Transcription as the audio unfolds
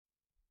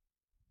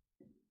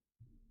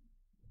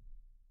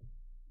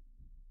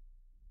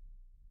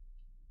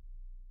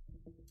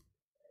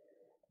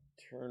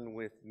Turn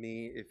with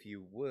me, if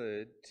you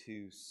would,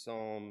 to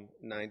Psalm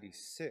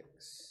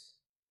 96.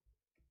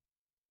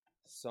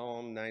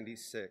 Psalm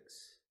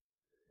 96.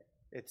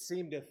 It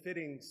seemed a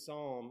fitting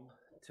psalm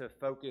to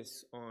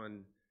focus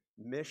on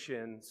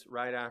missions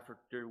right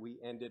after we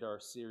ended our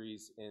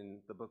series in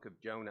the book of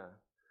Jonah,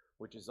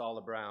 which is all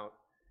about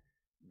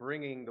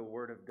bringing the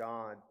word of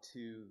God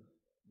to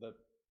the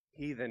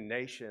heathen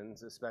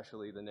nations,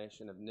 especially the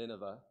nation of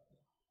Nineveh.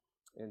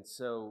 And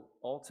so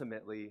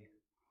ultimately,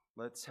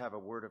 let's have a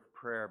word of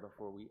prayer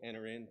before we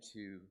enter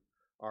into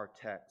our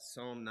text.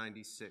 Psalm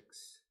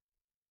 96.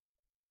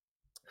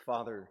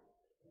 Father,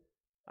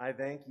 I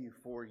thank you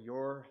for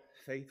your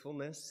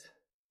faithfulness,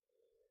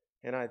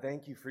 and I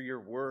thank you for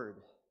your word.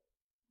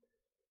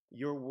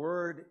 Your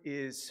word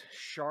is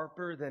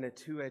sharper than a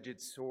two-edged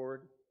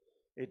sword.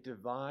 It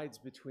divides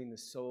between the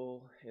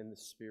soul and the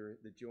spirit,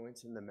 the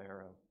joints and the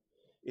marrow.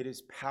 It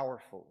is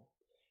powerful.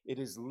 It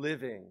is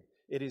living.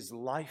 It is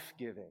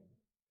life-giving.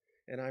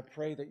 And I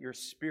pray that your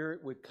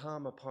Spirit would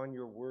come upon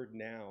your word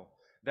now,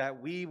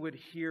 that we would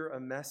hear a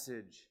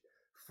message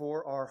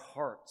for our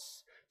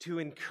hearts, to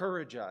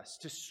encourage us,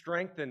 to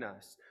strengthen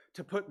us,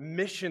 to put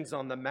missions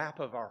on the map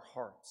of our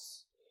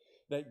hearts,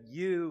 that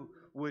you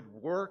would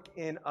work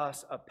in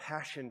us a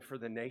passion for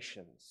the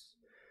nations,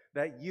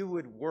 that you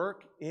would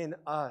work in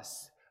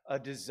us a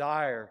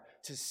desire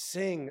to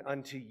sing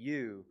unto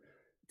you,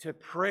 to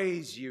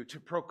praise you, to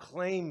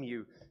proclaim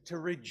you, to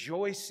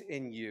rejoice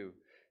in you,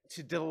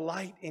 to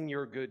delight in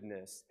your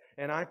goodness.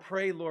 And I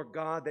pray, Lord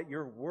God, that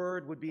your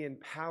word would be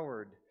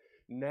empowered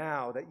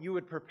now, that you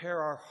would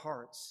prepare our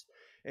hearts.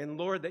 And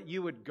Lord, that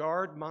you would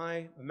guard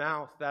my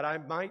mouth, that I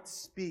might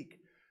speak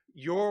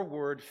your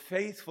word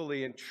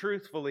faithfully and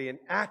truthfully and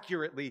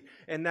accurately,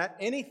 and that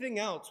anything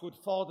else would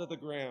fall to the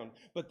ground,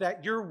 but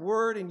that your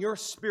word and your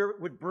spirit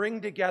would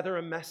bring together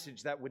a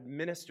message that would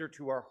minister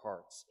to our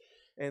hearts.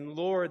 And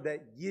Lord,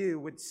 that you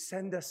would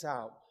send us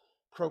out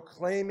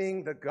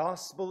proclaiming the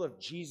gospel of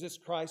Jesus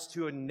Christ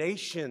to the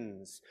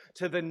nations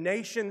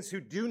who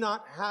do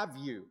not have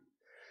you,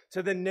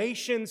 to the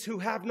nations who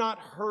have not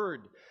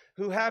heard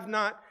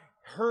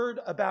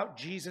about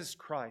Jesus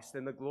Christ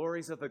and the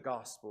glories of the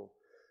gospel,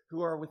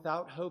 who are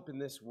without hope in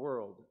this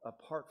world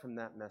apart from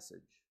that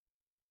message.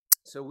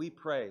 So we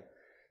pray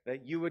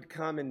that you would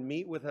come and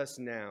meet with us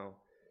now,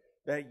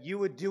 that you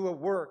would do a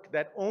work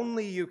that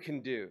only you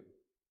can do.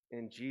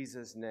 In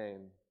Jesus'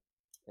 name,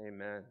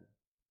 amen.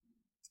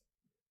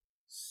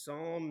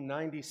 Psalm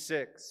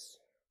 96.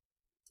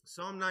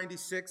 Psalm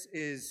 96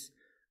 is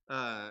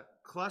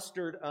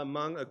clustered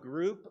among a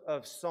group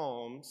of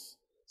psalms,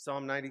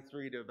 Psalm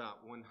 93 to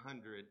about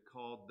 100,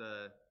 called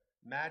the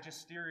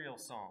magisterial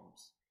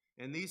psalms.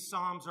 And these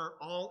psalms are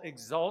all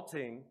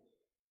exalting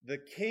the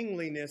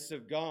kingliness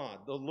of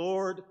God. The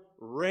Lord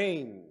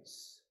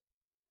reigns.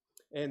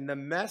 And the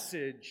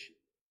message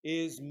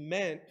is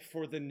meant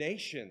for the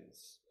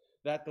nations,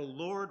 that the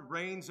Lord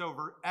reigns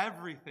over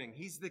everything.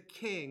 He's the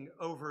king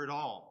over it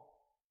all.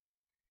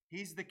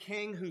 He's the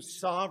king who's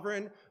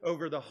sovereign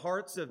over the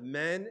hearts of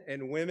men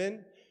and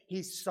women.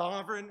 He's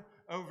sovereign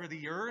over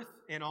the earth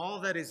and all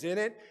that is in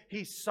it.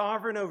 He's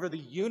sovereign over the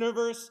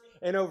universe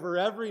and over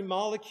every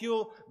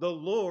molecule. The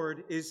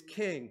Lord is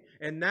king.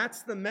 And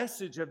that's the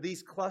message of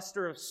these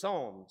cluster of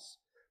psalms.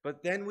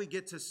 But then we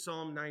get to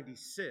Psalm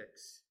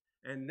 96,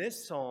 and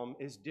this psalm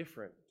is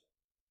different.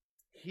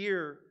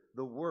 Hear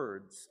the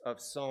words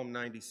of Psalm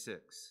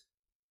 96.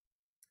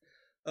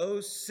 Oh,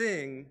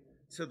 sing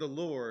to the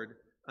Lord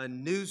a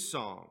new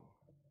song.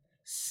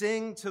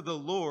 Sing to the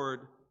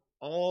Lord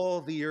all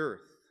the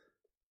earth.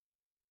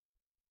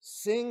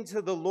 Sing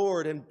to the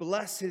Lord and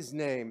bless his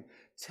name.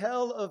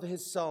 Tell of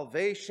his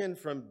salvation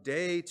from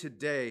day to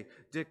day.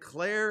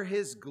 Declare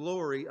his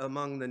glory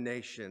among the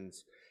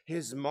nations,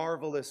 his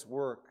marvelous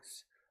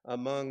works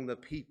among the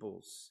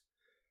peoples.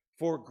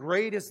 For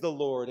great is the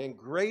Lord, and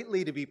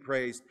greatly to be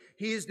praised.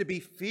 He is to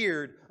be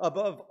feared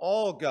above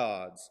all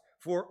gods.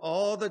 For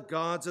all the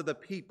gods of the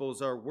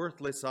peoples are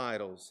worthless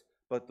idols,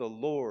 but the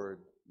Lord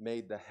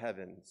made the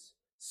heavens.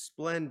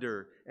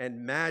 Splendor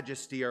and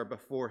majesty are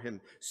before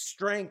him.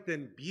 Strength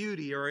and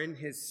beauty are in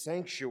his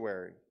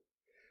sanctuary.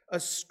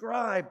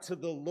 Ascribe to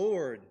the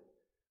Lord,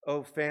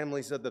 O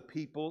families of the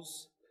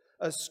peoples.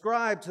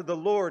 Ascribe to the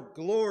Lord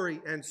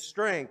glory and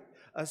strength.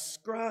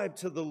 Ascribe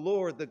to the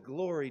Lord the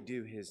glory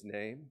due his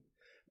name.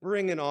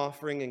 Bring an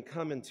offering and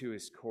come into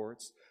his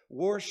courts.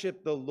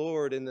 Worship the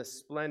Lord in the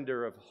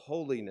splendor of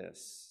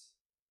holiness.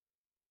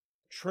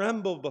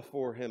 Tremble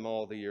before him,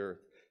 all the earth.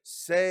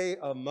 Say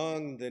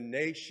among the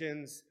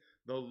nations,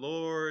 the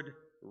Lord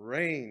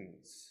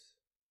reigns.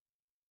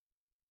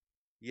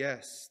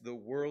 Yes, the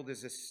world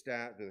is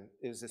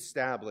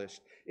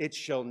established. It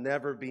shall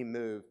never be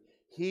moved.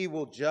 He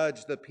will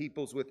judge the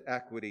peoples with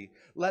equity.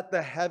 Let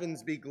the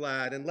heavens be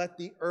glad, and let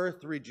the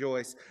earth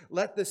rejoice.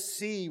 Let the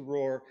sea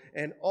roar,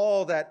 and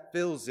all that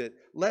fills it.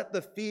 Let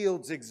the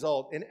fields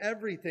exult, and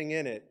everything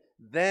in it.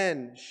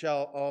 Then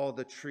shall all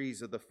the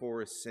trees of the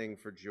forest sing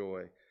for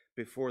joy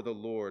before the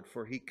Lord,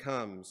 for he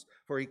comes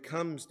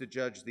to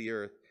judge the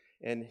earth.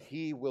 and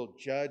he will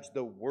judge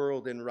the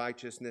world in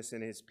righteousness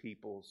and his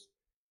peoples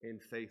in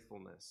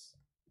faithfulness.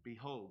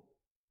 Behold,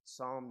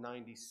 Psalm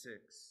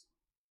 96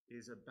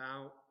 is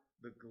about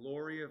the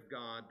glory of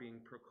God being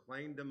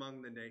proclaimed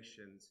among the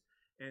nations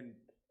and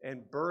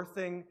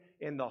birthing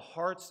in the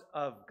hearts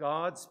of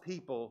God's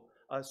people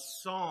a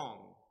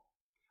song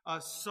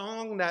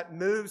that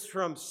moves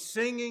from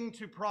singing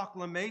to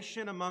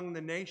proclamation among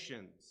the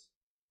nations.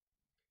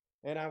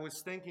 And I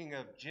was thinking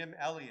of Jim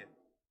Elliot.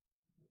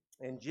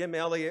 And Jim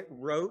Elliot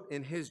wrote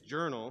in his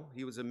journal,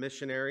 he was a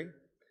missionary,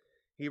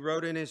 he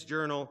wrote in his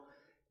journal,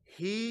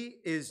 "He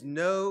is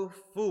no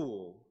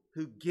fool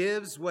who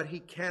gives what he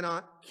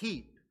cannot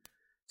keep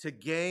to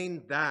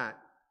gain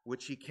that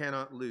which he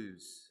cannot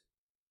lose."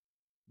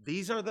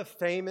 These are the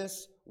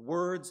famous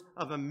words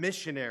of a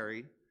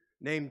missionary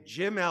named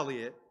Jim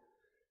Elliot,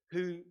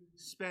 who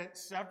spent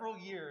several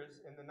years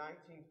in the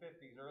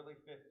 1950s, early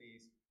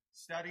 50s,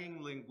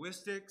 studying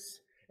linguistics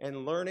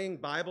and learning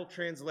Bible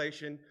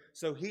translation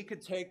so he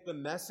could take the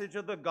message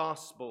of the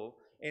gospel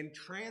and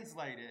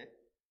translate it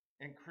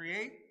and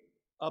create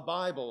a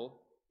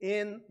Bible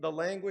in the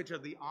language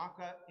of the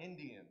Auca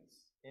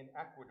Indians in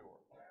Ecuador.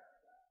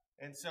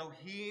 And so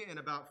he and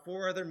about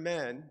 4 other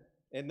men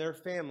and their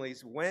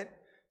families went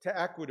to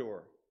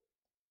Ecuador.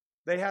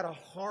 They had a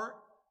heart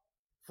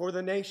for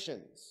the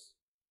nations.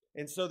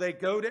 And so they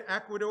go to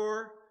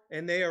Ecuador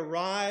and they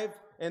arrive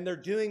and they're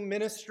doing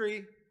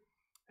ministry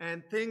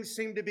and things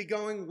seem to be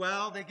going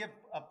well. They give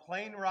a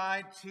plane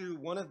ride to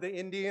one of the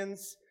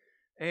Indians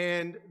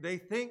and they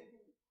think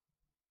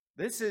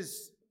this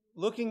is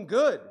looking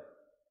good.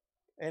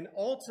 And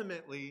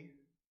ultimately,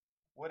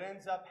 what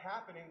ends up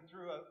happening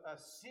through a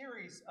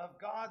series of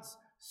God's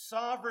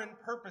sovereign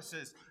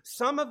purposes,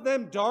 some of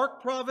them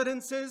dark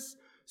providences,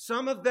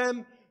 some of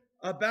them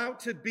about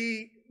to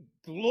be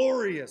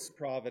glorious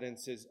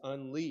providences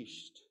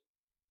unleashed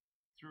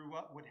through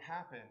what would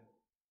happen.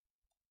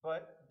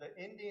 But the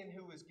Indian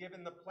who was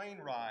given the plane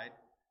ride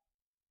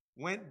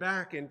went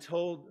back and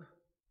told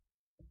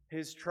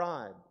his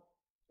tribe,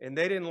 and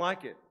they didn't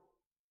like it.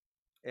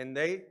 And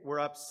they were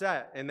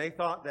upset, and they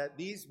thought that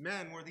these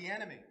men were the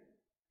enemy.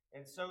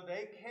 And so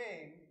they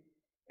came,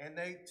 and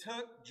they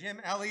took Jim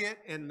Elliot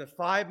and the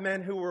 5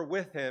 men who were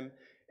with him,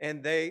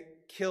 and they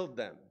killed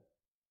them.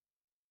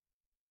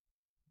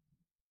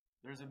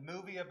 There's a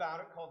movie about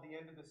it called The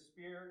End of the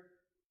Spear.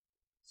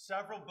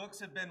 Several books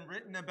have been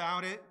written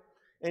about it.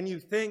 And you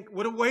think,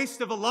 what a waste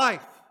of a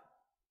life.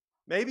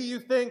 Maybe you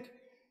think,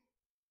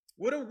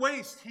 what a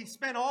waste. He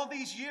spent all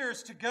these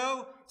years to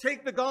go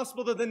take the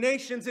gospel to the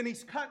nations and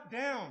he's cut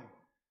down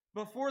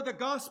before the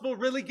gospel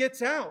really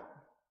gets out.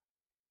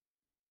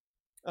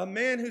 A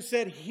man who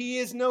said he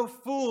is no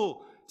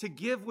fool to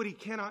give what he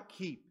cannot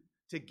keep,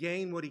 to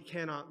gain what he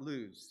cannot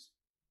lose.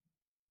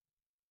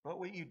 But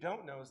what you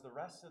don't know is the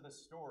rest of the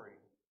story.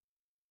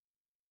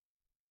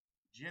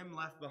 Jim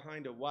left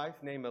behind a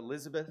wife named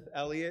Elizabeth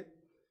Elliot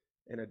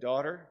and a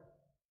daughter.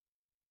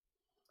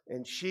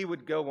 And she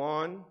would go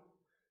on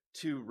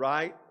to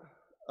write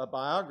a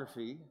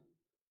biography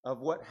of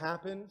what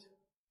happened.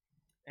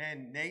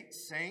 And Nate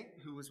Saint,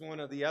 who was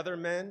one of the other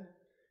men,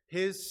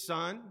 his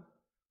son,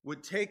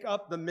 would take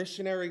up the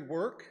missionary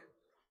work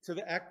to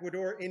the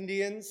Ecuador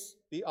Indians,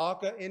 the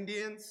Auca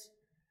Indians,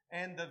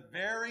 and the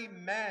very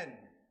men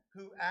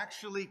who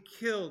actually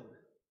killed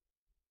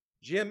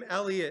Jim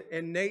Elliot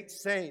and Nate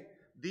Saint,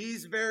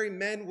 these very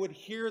men would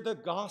hear the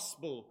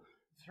gospel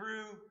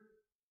through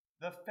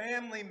the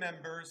family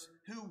members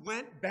who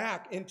went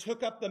back and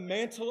took up the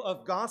mantle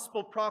of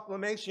gospel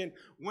proclamation,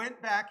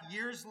 went back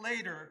years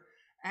later,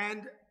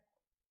 and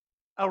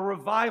a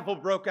revival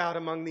broke out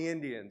among the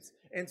Indians.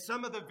 And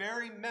some of the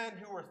very men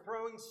who were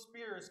throwing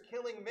spears,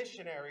 killing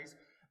missionaries,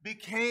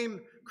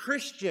 became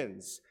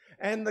Christians.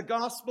 And the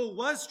gospel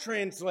was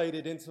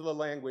translated into the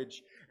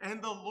language.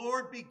 And the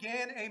Lord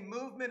began a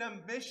movement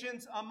of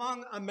missions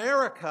among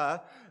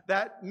America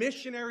that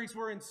missionaries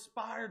were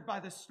inspired by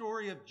the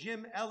story of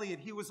Jim Elliot.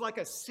 He was like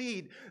a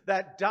seed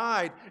that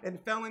died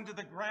and fell into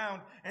the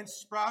ground and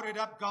sprouted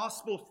up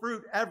gospel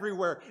fruit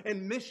everywhere.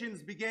 And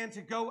missions began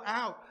to go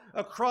out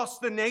across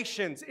the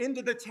nations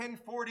into the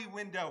 1040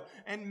 window.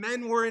 And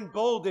men were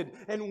emboldened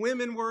and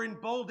women were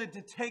emboldened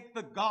to take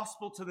the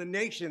gospel to the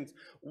nations.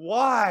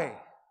 Why?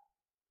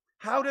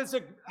 How does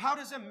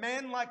a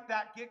man like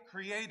that get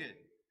created?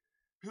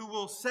 Who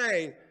will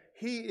say,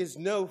 he is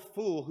no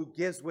fool who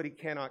gives what he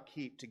cannot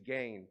keep to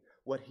gain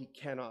what he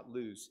cannot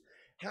lose.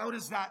 How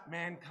does that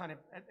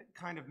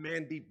kind of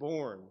man be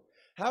born?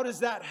 How does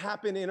that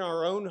happen in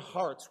our own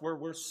hearts where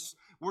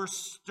we're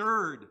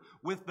stirred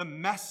with the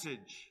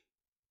message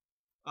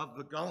of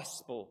the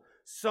gospel,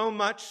 so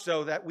much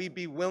so that we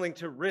be willing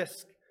to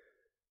risk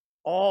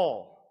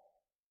all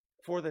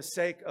for the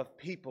sake of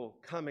people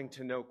coming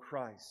to know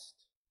Christ?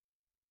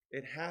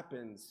 It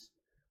happens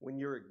when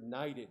you're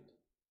ignited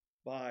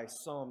by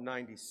Psalm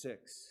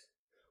 96.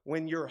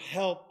 When you're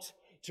helped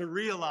to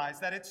realize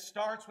that it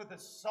starts with a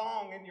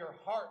song in your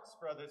hearts,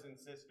 brothers and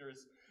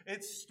sisters.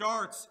 It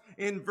starts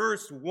in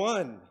verse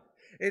 1.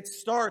 It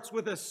starts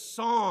with a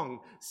song.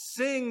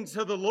 Sing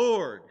to the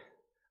Lord.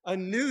 a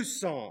new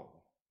song.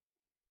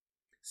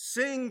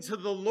 Sing to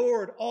the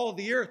Lord, all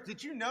the earth.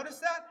 Did you notice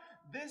that?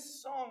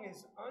 This song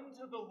is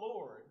unto the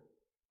Lord,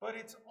 but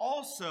it's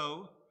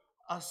also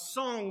a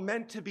song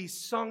meant to be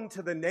sung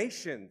to the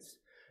nations.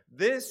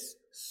 This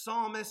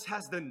psalmist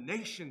has the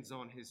nations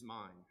on his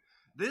mind.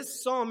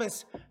 This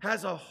psalmist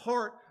has a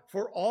heart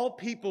for all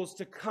peoples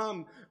to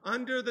come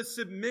under the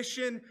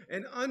submission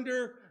and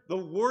under the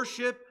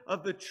worship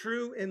of the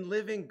true and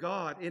living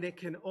God. And it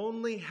can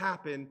only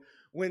happen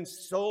when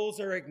souls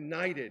are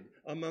ignited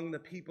among the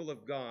people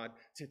of God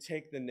to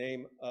take the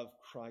name of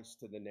Christ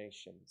to the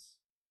nations.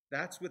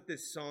 That's what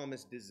this psalm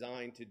is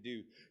designed to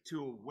do,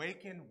 to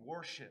awaken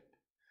worship,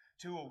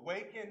 to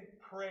awaken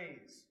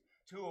praise,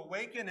 to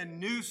awaken a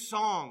new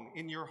song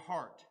in your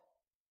heart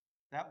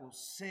that will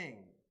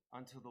sing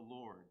unto the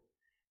Lord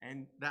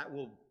and that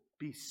will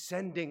be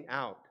sending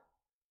out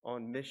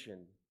on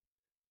mission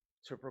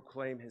to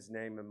proclaim his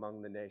name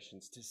among the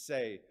nations, to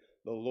say,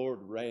 the Lord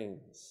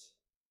reigns.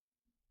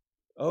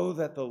 Oh,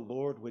 that the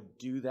Lord would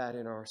do that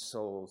in our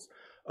souls.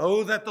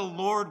 Oh, that the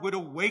Lord would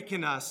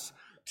awaken us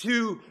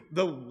to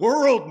the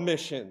world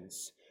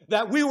missions,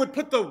 that we would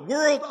put the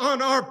world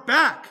on our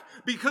back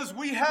because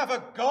we have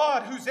a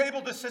God who's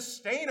able to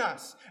sustain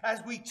us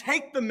as we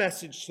take the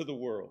message to the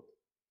world.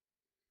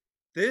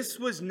 This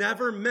was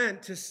never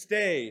meant to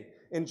stay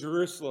in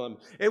Jerusalem.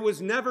 It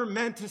was never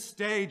meant to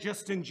stay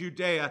just in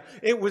Judea.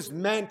 It was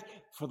meant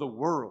for the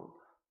world.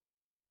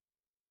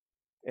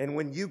 And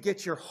when you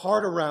get your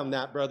heart around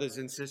that, brothers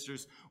and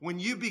sisters, when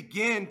you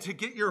begin to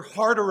get your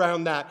heart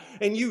around that,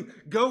 and you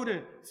go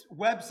to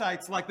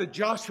websites like the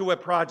Joshua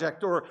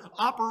Project or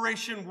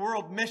Operation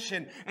World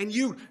Mission, and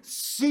you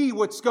see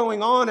what's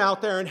going on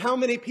out there and how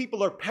many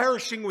people are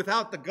perishing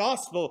without the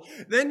gospel,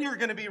 then you're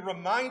going to be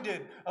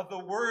reminded of the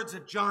words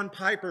of John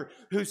Piper,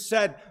 who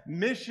said,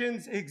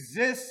 missions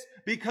exist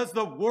because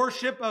the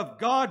worship of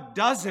God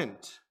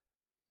doesn't.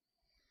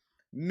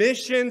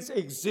 Missions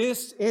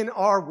exist in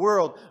our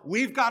world.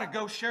 We've got to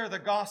go share the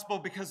gospel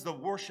because the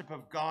worship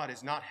of God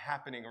is not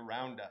happening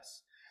around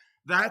us.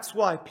 That's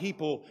why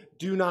people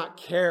do not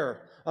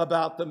care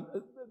about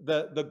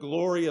the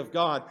glory of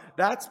God.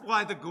 That's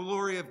why the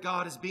glory of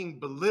God is being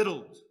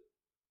belittled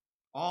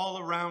all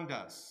around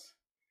us.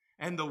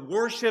 And the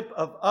worship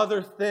of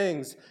other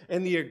things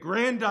and the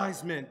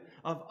aggrandizement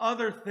of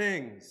other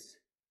things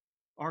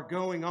are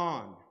going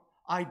on.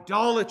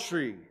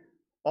 Idolatry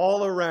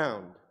all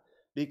around.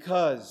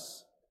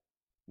 Because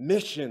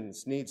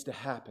missions needs to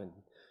happen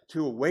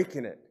to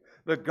awaken it.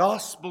 The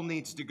gospel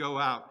needs to go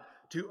out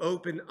to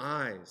open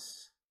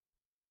eyes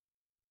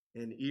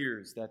and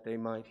ears that they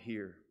might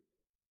hear.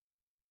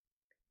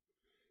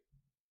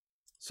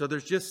 So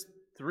there's just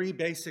three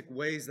basic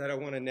ways that I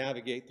want to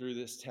navigate through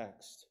this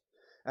text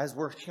as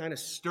we're kind of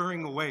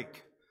stirring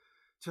awake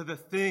to the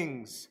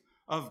things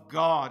of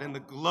God and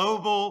the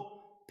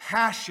global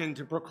passion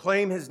to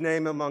proclaim his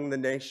name among the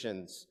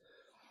nations.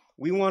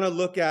 We want to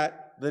look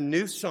at the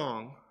new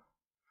song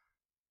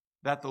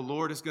that the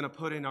Lord is going to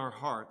put in our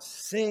hearts.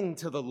 Sing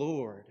to the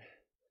Lord.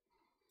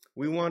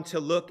 We want to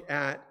look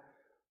at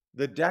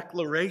the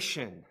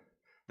declaration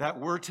that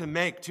we're to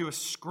make to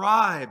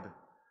ascribe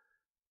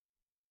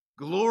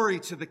glory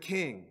to the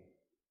King.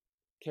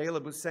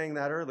 Caleb was saying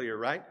that earlier,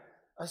 right?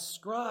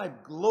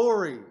 Ascribe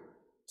glory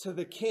to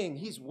the King.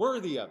 He's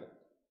worthy of it.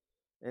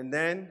 And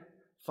then,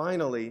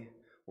 finally,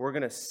 we're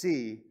going to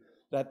see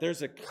that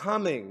there's a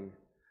coming.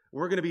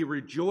 We're going to be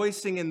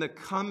rejoicing in the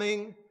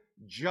coming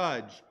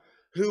judge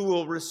who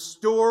will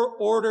restore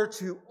order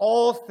to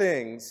all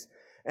things,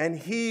 and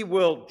he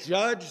will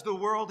judge the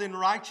world in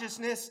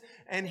righteousness,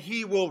 and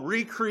he will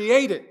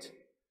recreate it.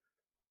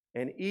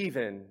 And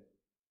even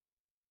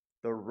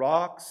the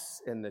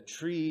rocks and the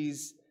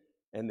trees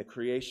and the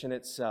creation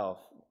itself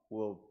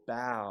will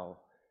bow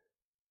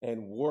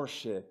and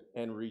worship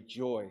and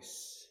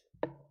rejoice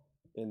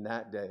in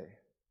that day.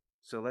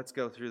 So let's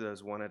go through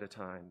those one at a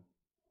time.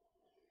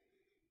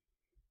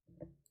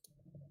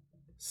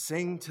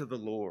 Sing to the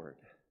Lord.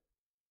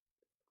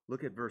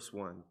 Look at verse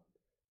 1.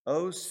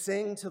 Oh,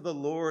 sing to the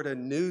Lord a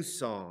new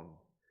song.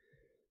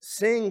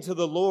 Sing to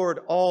the Lord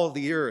all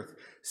the earth.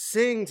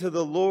 Sing to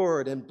the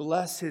Lord and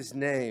bless his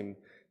name.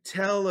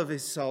 Tell of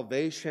his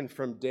salvation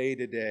from day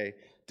to day.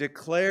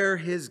 Declare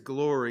his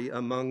glory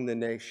among the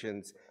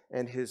nations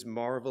and his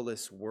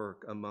marvelous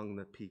work among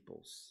the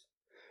peoples.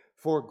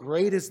 For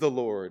great is the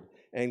Lord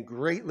and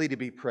greatly to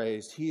be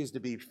praised. He is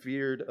to be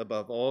feared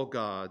above all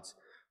gods.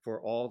 For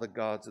all the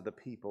gods of the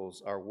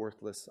peoples are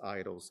worthless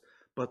idols,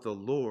 but the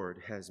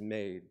Lord has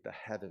made the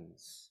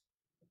heavens.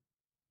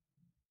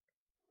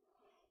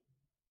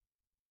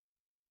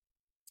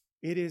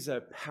 It is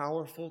a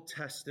powerful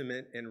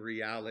testament and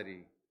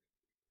reality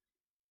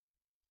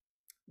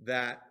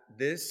that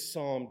this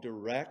psalm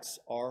directs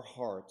our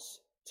hearts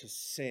to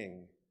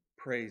sing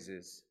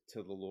praises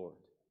to the Lord.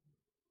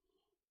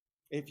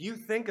 If you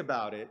think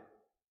about it,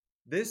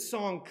 this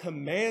song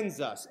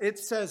commands us. It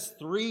says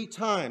 3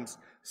 times,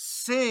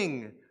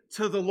 sing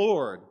to the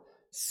Lord.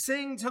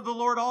 Sing to the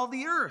Lord all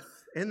the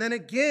earth. And then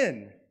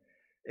again,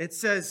 it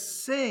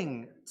says,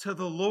 sing to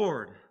the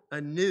Lord a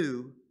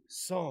new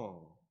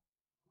song.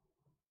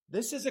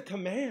 This is a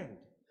command.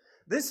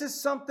 This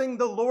is something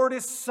the Lord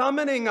is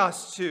summoning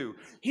us to.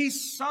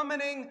 He's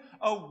summoning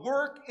a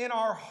work in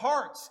our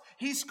hearts.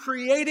 He's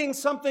creating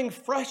something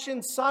fresh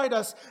inside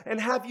us. And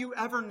have you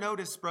ever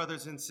noticed,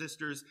 brothers and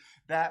sisters,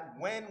 that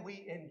when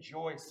we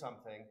enjoy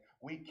something,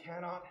 we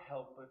cannot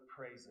help but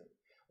praise it?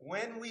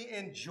 When we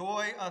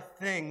enjoy a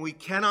thing, we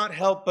cannot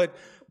help but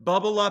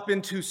bubble up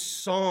into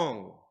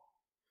song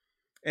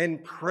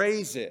and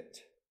praise it.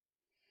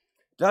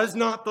 Does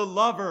not the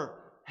lover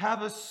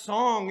have a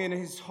song in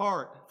his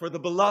heart for the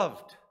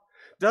beloved?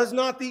 Does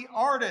not the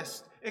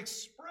artist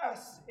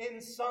express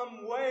in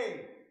some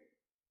way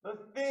the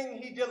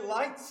thing he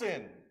delights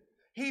in?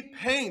 He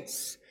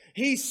paints,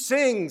 he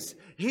sings,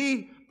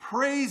 he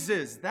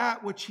praises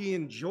that which he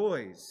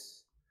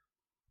enjoys.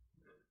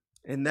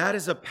 And that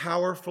is a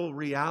powerful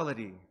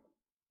reality.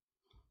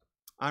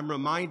 I'm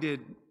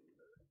reminded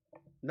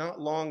not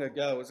long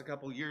ago, it was a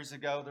couple years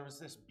ago, there was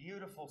this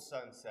beautiful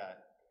sunset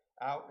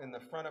out in the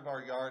front of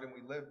our yard, and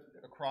we lived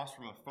across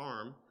from a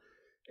farm,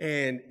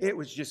 and it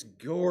was just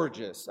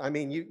gorgeous. I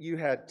mean, you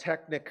had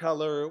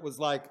Technicolor. It was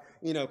like,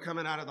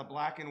 coming out of the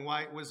black and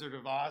white Wizard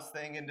of Oz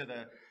thing into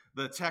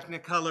the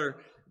Technicolor.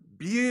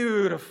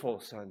 Beautiful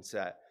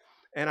sunset.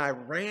 And I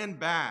ran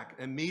back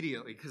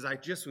immediately because I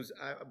just was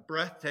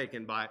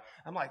breathtaken by it.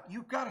 I'm like,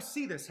 you've got to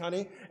see this,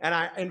 honey. And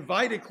I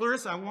invited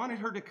Clarissa. I wanted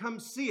her to come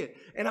see it.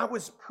 And I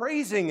was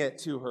praising it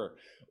to her.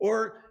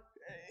 Or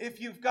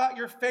if you've got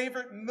your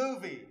favorite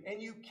movie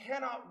and you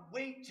cannot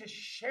wait to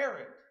share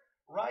it,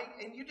 right?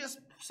 And you just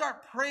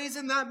start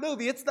praising that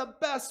movie. It's the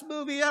best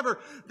movie ever.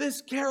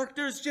 This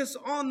character's just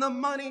on the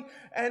money,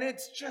 and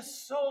it's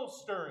just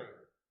soul-stirring.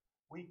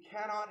 We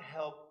cannot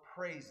help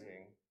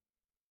praising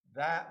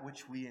that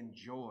which we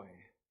enjoy.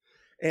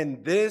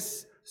 And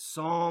this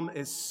psalm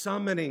is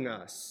summoning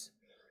us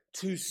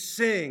to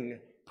sing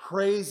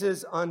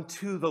praises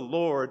unto the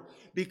Lord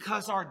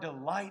because our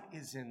delight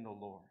is in the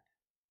Lord.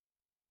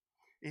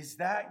 Is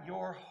that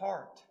your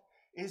heart?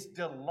 Is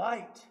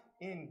delight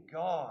in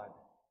God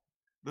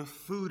the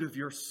food of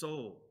your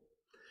soul?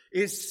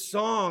 Is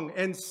song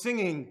and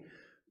singing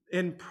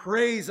and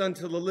praise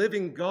unto the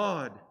living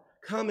God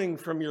coming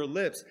from your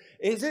lips?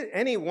 Is it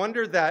any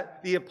wonder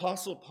that the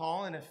Apostle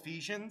Paul in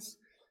Ephesians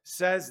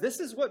says this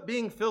is what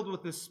being filled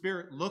with the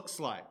Spirit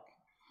looks like?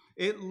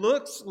 It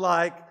looks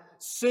like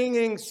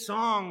singing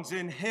songs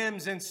and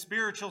hymns and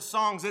spiritual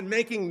songs and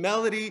making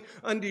melody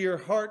unto your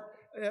heart,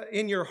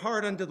 in your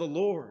heart unto the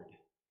Lord.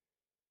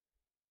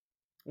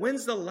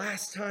 When's the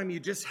last time you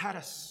just had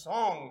a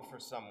song for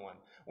someone?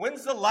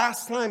 When's the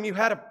last time you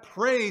had a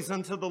praise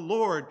unto the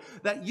Lord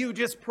that you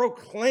just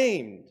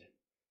proclaimed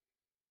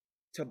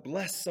to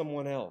bless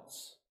someone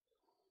else?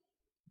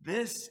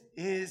 This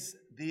is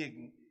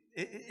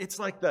it's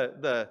like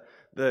the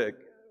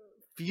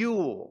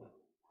fuel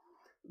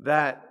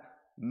that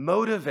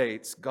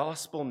motivates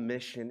gospel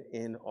mission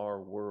in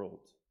our world.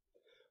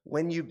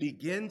 When you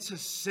begin to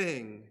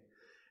sing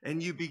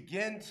and you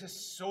begin to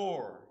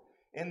soar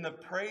in the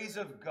praise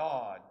of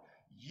God,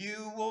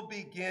 you will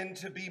begin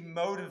to be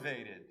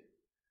motivated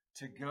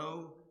to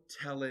go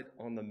tell it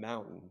on the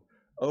mountain,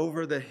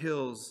 over the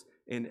hills,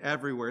 and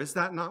everywhere. Is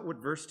that not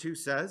what verse 2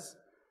 says?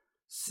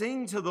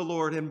 Sing to the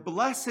Lord and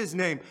bless his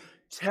name.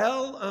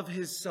 Tell of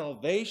his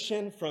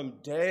salvation from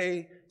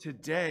day to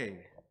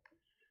day.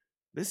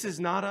 This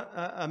is not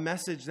a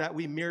message that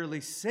we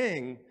merely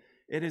sing.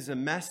 It is a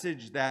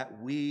message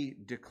that we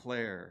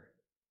declare.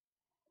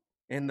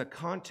 And the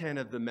content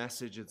of the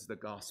message is the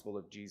gospel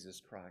of Jesus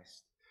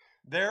Christ.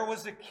 There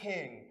was a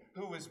king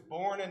who was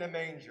born in a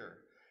manger,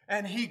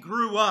 and he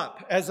grew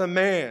up as a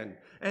man,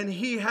 and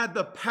he had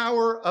the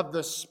power of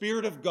the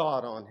Spirit of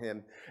God on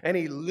him, and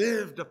he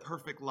lived a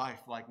perfect life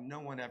like no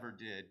one ever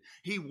did.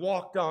 He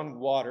walked on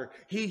water.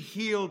 He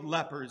healed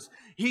lepers.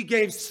 He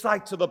gave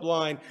sight to the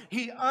blind.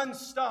 He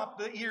unstopped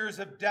the ears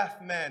of deaf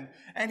men,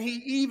 and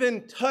he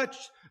even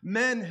touched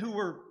men who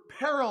were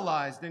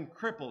paralyzed and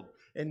crippled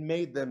and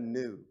made them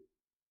new.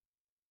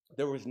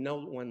 There was no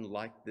one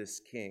like this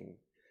king.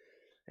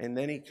 And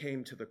then he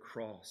came to the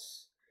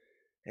cross,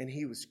 and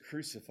he was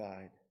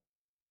crucified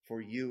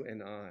for you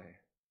and I.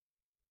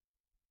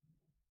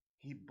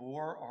 He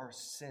bore our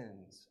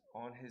sins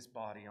on his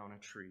body on a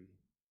tree.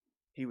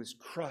 He was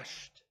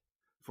crushed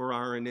for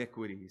our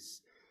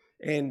iniquities,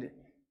 and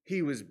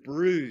he was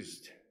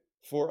bruised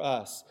for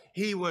us.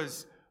 He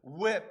was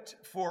whipped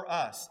for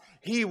us.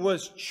 He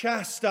was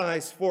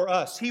chastised for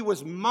us. He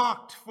was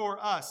mocked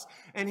for us.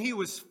 And he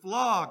was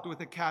flogged with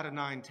a cat o'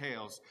 nine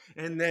tails.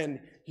 And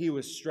then he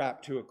was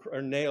strapped to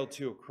or nailed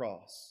to a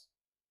cross.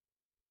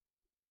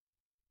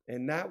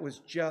 And that was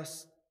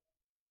just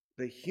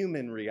the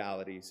human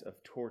realities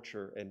of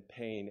torture and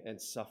pain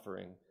and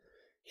suffering.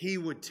 He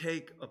would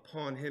take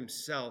upon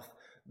himself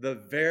the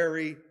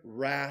very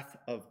wrath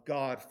of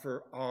God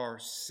for our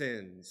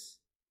sins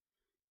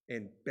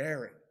and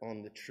bear it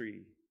on the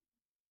tree.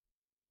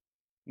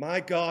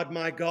 My God,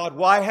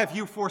 why have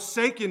you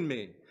forsaken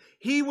me?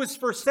 He was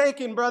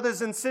forsaken,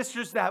 brothers and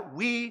sisters, that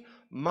we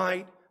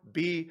might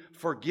be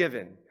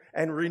forgiven.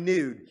 and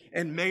renewed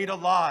and made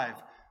alive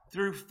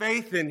through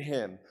faith in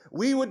him.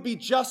 We would be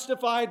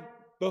justified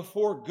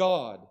before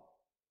God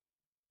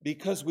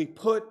because we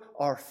put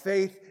our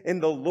faith in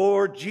the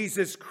Lord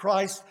Jesus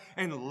Christ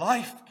and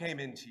life came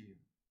into you.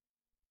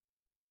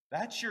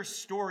 That's your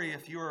story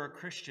if you're a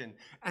Christian.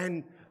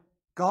 And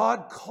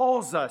God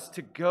calls us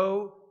to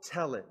go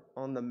tell it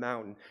on the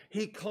mountain.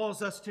 He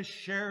calls us to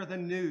share the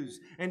news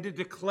and to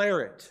declare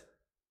it,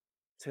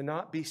 to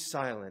not be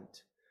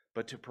silent,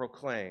 but to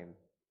proclaim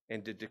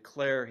and to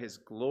declare his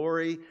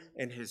glory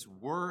and his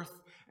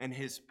worth and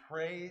his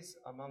praise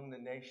among the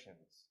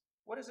nations.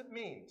 What does it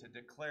mean to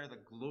declare the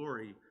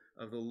glory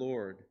of the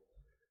Lord?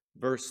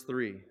 Verse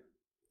 3,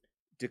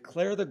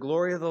 declare the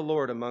glory of the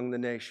Lord among the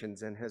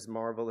nations and his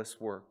marvelous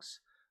works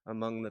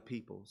among the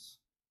peoples.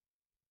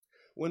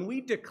 When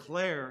we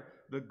declare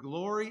the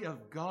glory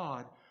of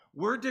God,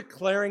 we're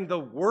declaring the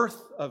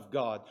worth of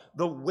God,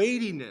 the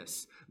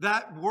weightiness.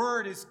 That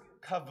word is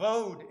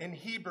kavod in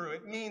Hebrew.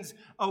 It means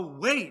a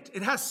weight.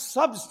 It has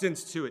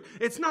substance to it.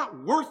 It's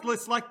not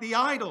worthless like the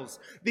idols.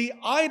 The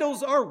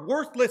idols are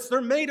worthless.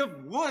 They're made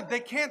of wood.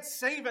 They can't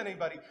save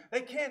anybody.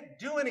 They can't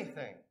do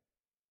anything.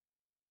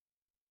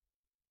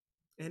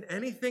 And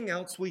anything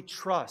else we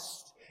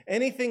trust,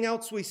 anything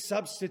else we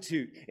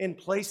substitute in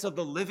place of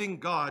the living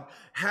God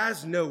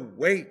has no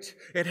weight.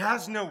 It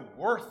has no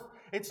worth.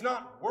 It's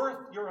not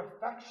worth your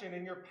affection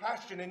and your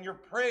passion and your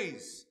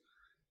praise.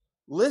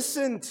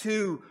 Listen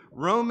to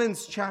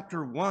Romans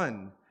chapter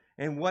 1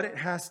 and what it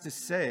has to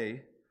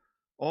say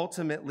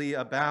ultimately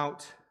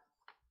about.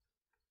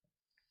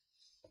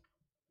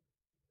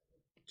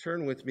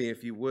 Turn with me,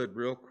 if you would,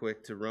 real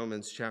quick to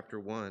Romans chapter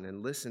 1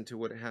 and listen to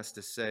what it has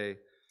to say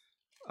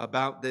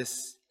about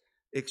this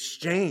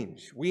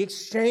exchange. We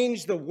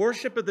exchange the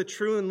worship of the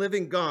true and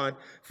living God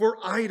for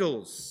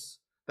idols.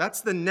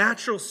 That's the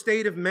natural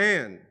state of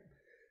man.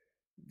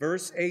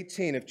 Verse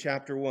 18 of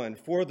chapter 1,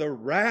 for the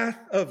wrath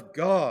of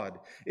God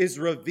is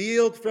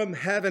revealed from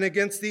heaven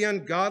against the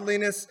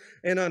ungodliness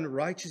and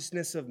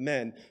unrighteousness of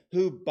men,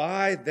 who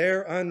by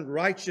their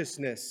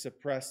unrighteousness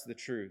suppress the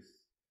truth.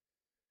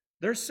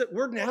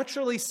 We're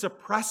naturally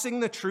suppressing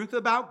the truth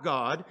about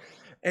God,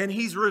 and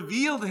he's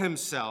revealed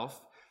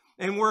himself,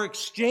 and we're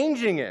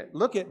exchanging it.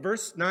 Look at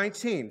verse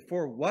 19.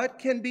 For what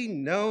can be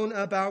known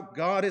about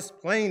God is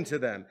plain to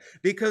them,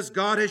 because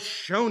God has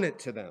shown it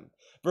to them.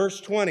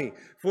 Verse 20,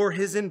 for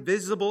his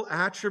invisible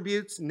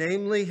attributes,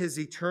 namely his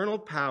eternal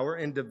power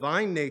and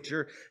divine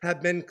nature,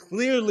 have been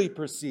clearly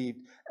perceived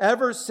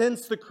ever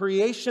since the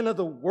creation of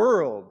the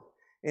world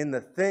in the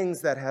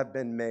things that have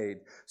been made,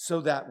 so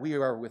that we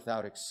are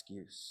without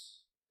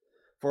excuse.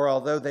 For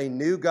although they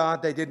knew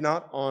God, they did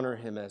not honor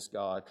him as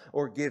God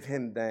or give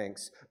him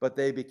thanks, but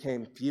they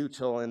became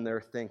futile in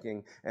their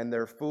thinking, and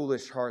their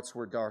foolish hearts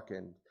were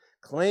darkened.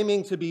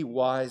 Claiming to be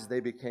wise,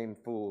 they became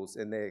fools,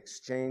 and they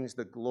exchanged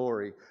the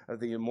glory of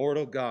the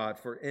immortal God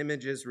for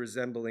images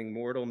resembling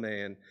mortal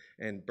man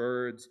and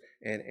birds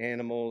and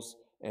animals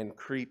and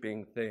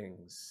creeping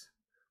things.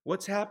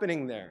 What's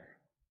happening there?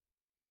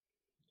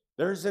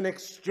 There's an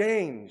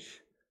exchange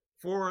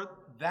for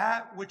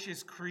that which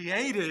is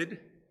created.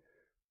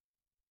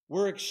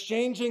 We're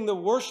exchanging the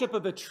worship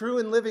of the true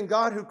and living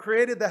God who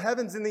created the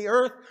heavens and the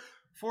earth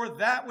for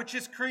that which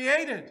is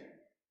created.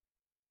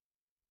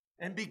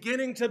 And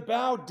beginning to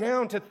bow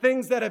down to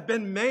things that have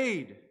been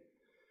made.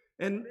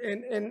 And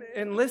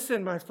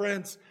listen, my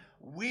friends,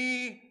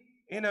 we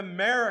in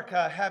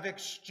America have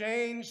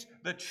exchanged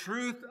the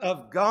truth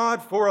of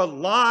God for a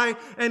lie,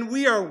 and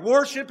we are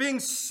worshiping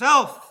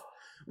self.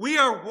 We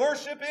are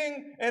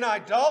worshiping an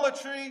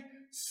idolatry,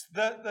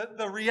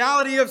 the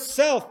reality of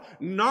self.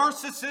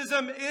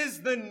 Narcissism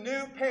is the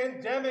new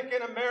pandemic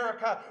in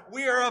America.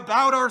 We are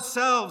about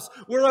ourselves.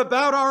 We're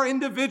about our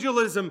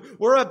individualism.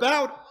 We're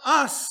about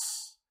us.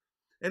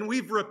 And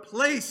we've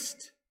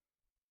replaced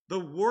the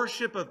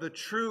worship of the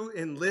true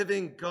and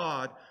living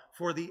God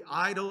for the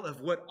idol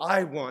of what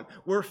I want.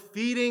 We're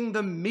feeding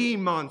the me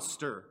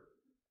monster.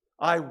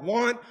 I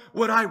want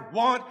what I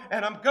want,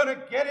 and I'm going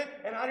to get it,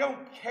 and I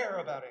don't care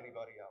about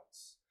anybody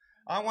else.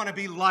 I want to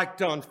be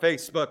liked on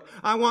Facebook.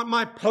 I want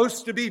my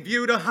post to be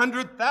viewed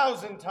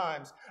 100,000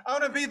 times. I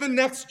want to be the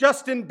next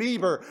Justin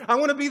Bieber. I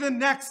want to be the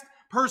next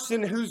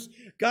person who's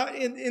got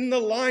in the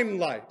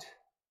limelight.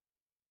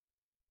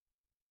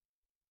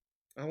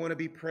 I want to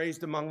be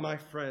praised among my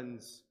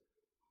friends.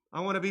 I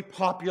want to be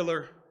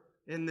popular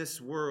in this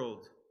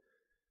world.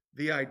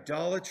 The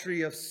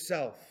idolatry of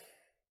self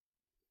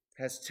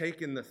has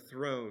taken the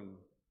throne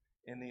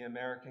in the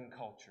American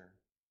culture.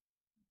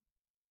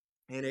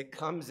 And it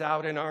comes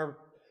out in our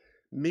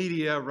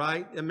media,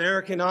 right?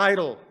 American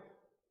Idol.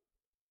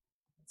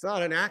 It's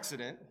not an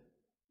accident.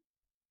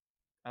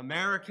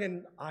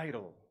 American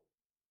Idol.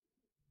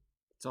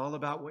 It's all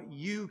about what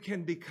you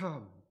can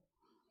become,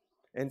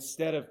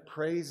 instead of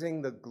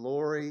praising the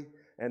glory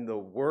and the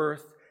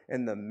worth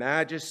and the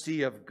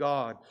majesty of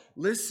God.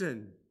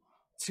 Listen,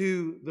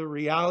 to the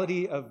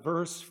reality of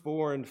verse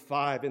 4 and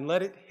 5 and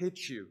let it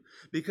hit you.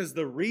 Because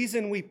the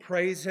reason we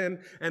praise him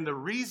and the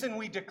reason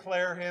we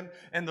declare him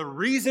and the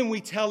reason we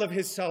tell of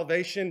his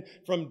salvation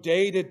from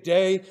day to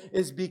day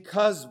is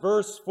because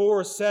verse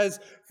 4 says,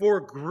 "For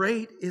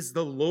great is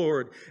the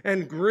Lord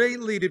and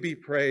greatly to be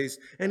praised,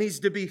 and he's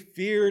to be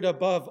feared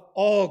above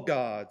all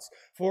gods.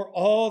 For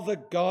all the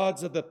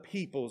gods of the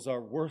peoples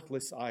are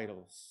worthless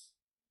idols.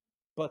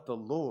 But the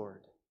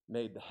Lord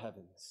made the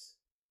heavens."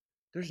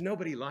 There's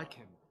nobody like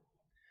him.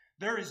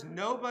 There is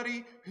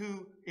nobody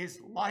who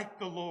is like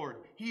the Lord.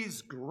 He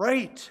is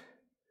great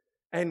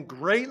and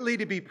greatly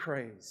to be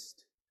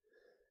praised.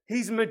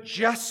 He's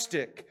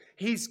majestic.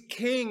 He's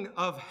King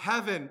of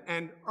heaven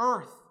and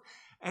earth.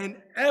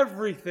 And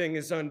everything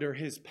is under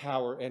his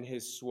power and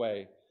his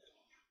sway.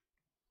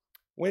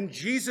 When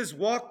Jesus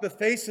walked the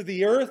face of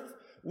the earth,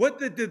 what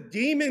did the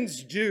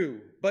demons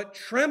do but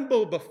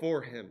tremble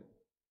before him?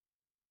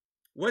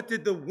 What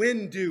did the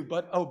wind do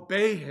but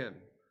obey him?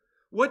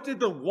 What did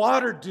the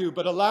water do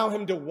but allow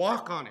him to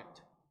walk on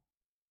it?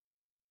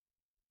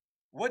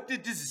 What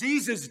did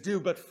diseases do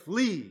but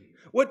flee?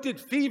 What did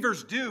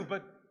fevers do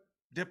but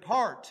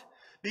depart?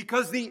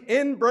 Because the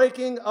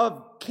inbreaking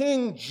of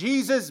King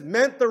Jesus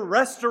meant the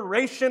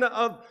restoration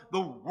of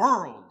the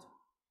world.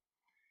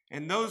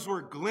 And those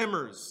were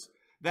glimmers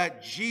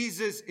that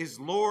Jesus is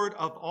Lord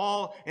of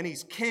all, and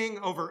he's king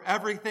over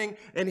everything,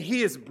 and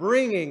he is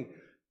bringing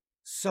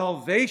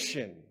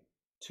salvation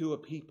to a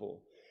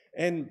people.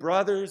 And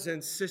brothers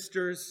and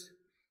sisters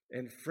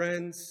and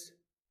friends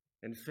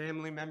and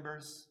family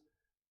members,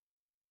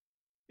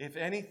 if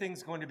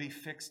anything's going to be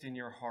fixed in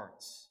your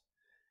hearts,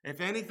 if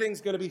anything's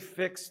going to be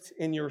fixed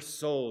in your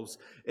souls,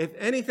 if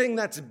anything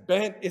that's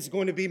bent is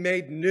going to be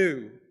made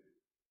new,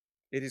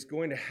 it is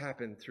going to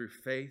happen through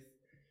faith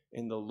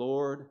in the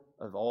Lord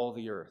of all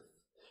the earth.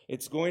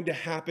 It's going to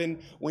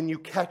happen when you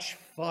catch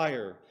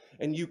fire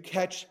and you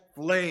catch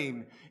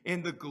flame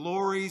in the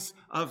glories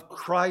of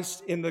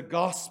Christ in the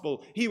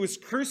gospel. He was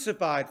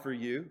crucified for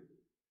you.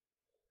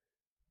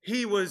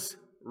 He was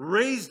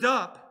raised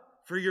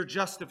up for your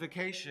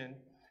justification,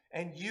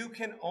 and you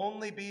can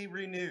only be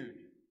renewed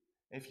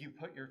if you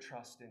put your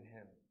trust in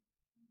him.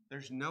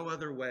 There's no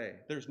other way.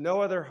 There's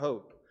no other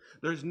hope.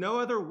 There's no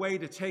other way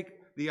to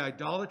take the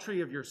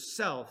idolatry of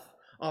yourself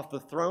off the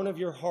throne of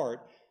your heart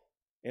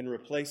and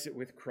replace it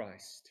with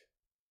Christ.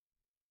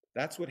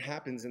 That's what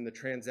happens in the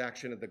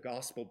transaction of the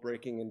gospel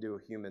breaking into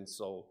a human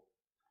soul.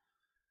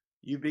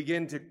 You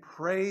begin to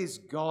praise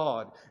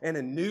God, and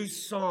a new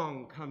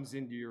song comes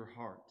into your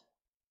heart.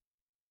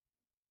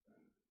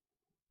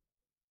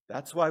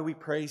 That's why we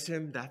praise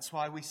him. That's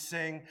why we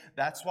sing.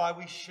 That's why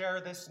we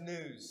share this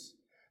news.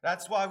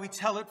 That's why we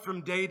tell it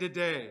from day to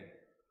day.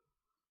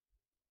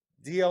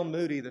 D.L.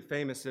 Moody, the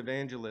famous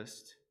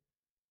evangelist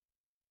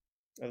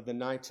of the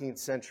 19th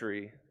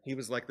century, he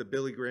was like the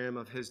Billy Graham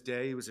of his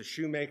day. He was a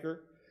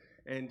shoemaker,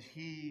 and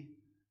he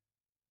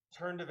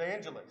turned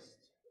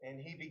evangelist,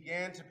 and he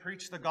began to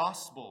preach the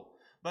gospel.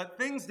 But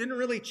things didn't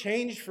really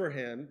change for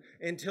him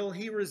until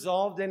he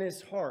resolved in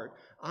his heart,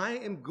 I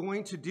am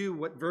going to do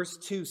what verse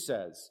 2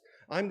 says.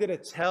 I'm going to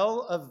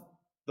tell of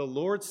the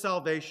Lord's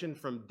salvation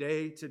from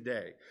day to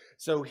day.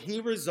 So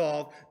he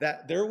resolved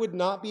that there would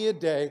not be a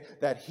day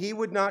that he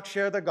would not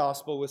share the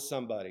gospel with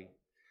somebody.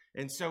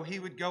 And so he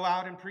would go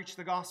out and preach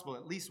the gospel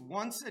at least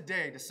once a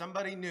day to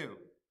somebody new.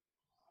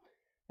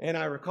 And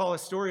I recall a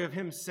story of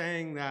him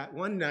saying that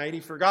one night he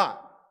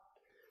forgot.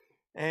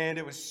 And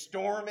it was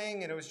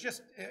storming, and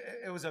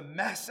it was a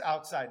mess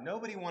outside.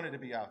 Nobody wanted to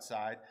be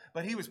outside,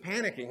 but he was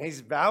panicking.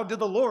 He's vowed to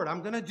the Lord,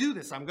 I'm going to do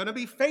this. I'm going to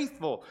be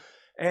faithful.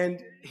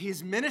 And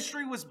his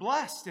ministry was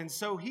blessed, and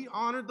so he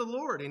honored the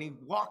Lord, and he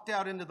walked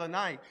out into the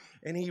night,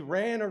 and he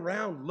ran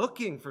around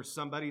looking for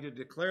somebody to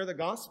declare the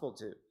gospel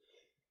to.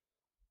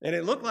 And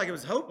it looked like it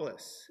was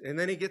hopeless. And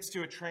then he gets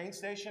to a train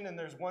station, and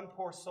there's one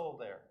poor soul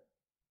there.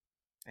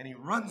 And he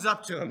runs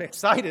up to him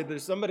excited.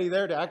 There's somebody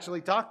there to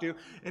actually talk to.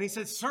 And he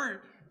says,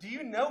 "Sir, do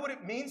you know what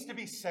it means to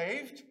be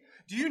saved?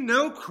 Do you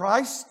know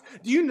Christ?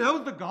 Do you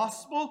know the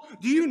gospel?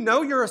 Do you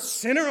know you're a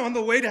sinner on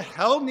the way to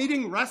hell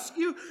needing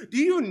rescue? Do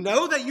you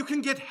know that you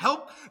can get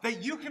help,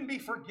 that you can be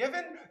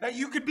forgiven, that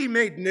you could be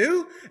made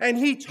new?" And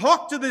he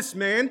talked to this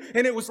man,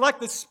 and it was like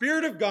the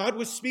Spirit of God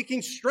was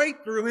speaking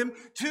straight through him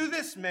to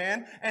this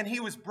man, and he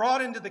was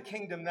brought into the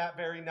kingdom that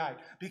very night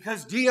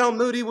because D.L.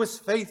 Moody was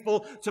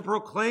faithful to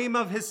proclaim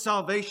of his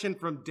salvation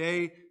from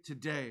day to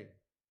day.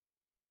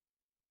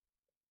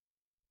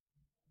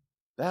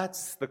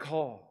 That's the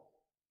call.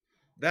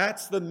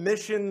 That's the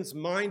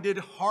missions-minded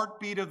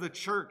heartbeat of the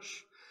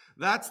church.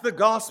 That's the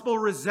gospel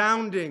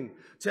resounding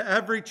to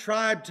every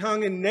tribe,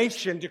 tongue, and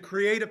nation to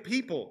create a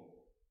people.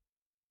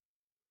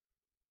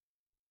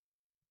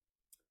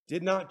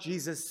 Did not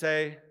Jesus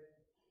say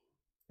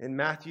in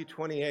Matthew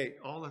 28,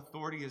 "All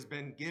authority has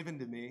been given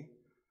to me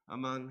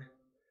among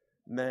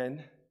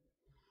men.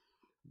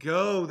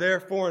 Go,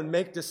 therefore, and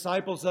make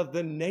disciples of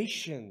the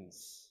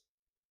nations,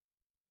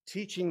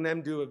 teaching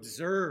them to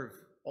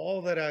observe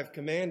all that I've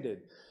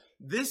commanded."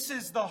 This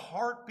is the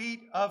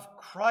heartbeat of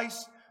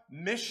Christ's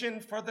mission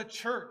for the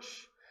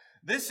church.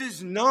 This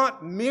is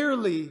not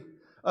merely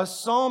a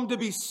psalm to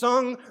be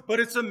sung, but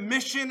it's a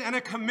mission and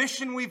a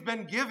commission we've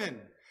been given.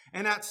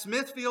 And at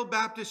Smithfield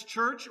Baptist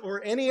Church,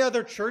 or any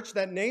other church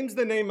that names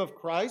the name of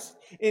Christ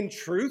in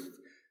truth,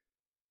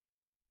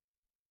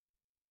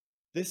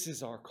 this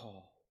is our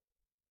call.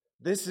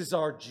 This is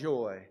our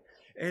joy.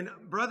 And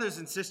brothers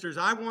and sisters,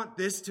 I want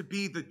this to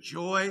be the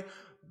joy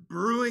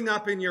brewing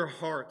up in your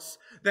hearts,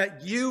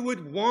 that you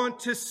would want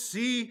to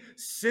see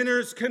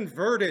sinners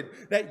converted,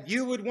 that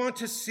you would want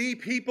to see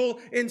people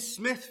in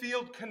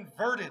Smithfield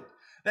converted,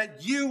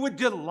 that you would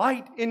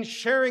delight in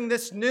sharing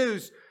this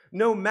news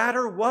no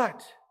matter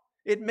what.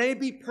 It may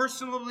be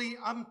personally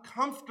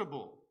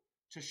uncomfortable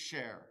to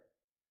share.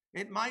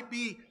 It might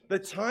be the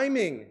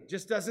timing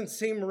just doesn't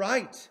seem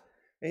right.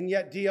 And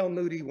yet D.L.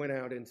 Moody went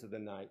out into the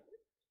night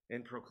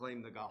and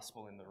proclaimed the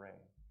gospel in the rain.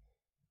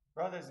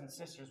 Brothers and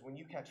sisters, when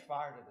you catch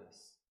fire to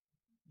this,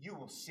 you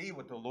will see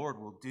what the Lord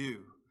will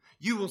do.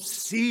 You will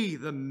see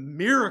the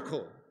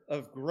miracle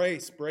of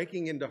grace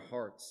breaking into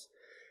hearts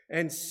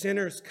and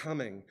sinners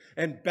coming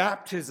and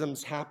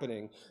baptisms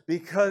happening,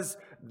 because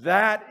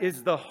that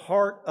is the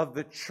heart of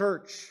the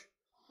church.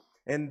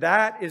 And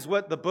that is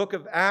what the book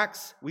of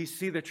Acts, we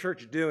see the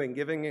church doing,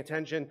 giving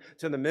attention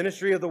to the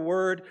ministry of the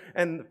word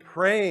and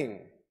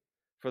praying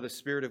for the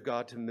Spirit of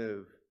God to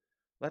move.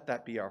 Let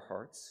that be our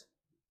hearts.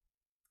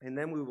 And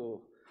then we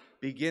will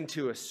begin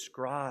to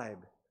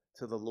ascribe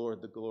to the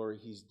Lord the glory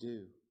he's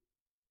due.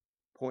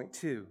 Point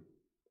 2,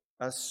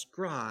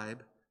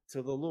 ascribe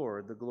to the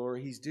Lord the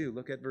glory he's due.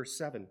 Look at verse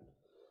 7.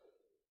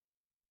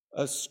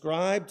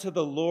 Ascribe to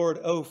the Lord,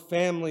 O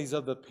families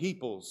of the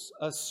peoples.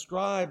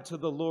 Ascribe to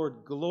the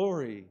Lord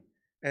glory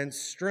and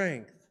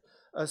strength.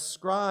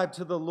 Ascribe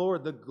to the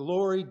Lord the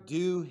glory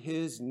due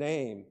his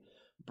name.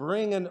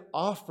 Bring an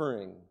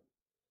offering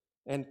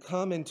and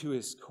come into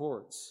his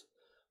courts.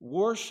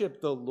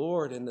 Worship the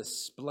Lord in the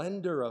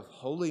splendor of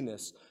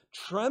holiness.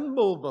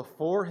 Tremble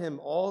before him,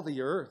 all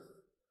the earth.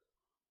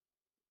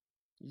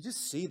 You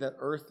just see that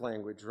earth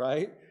language,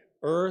 right?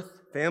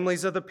 Earth,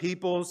 families of the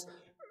peoples,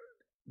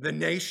 the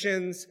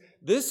nations.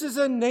 This is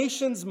a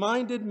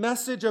nations-minded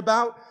message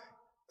about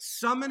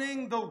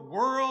summoning the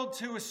world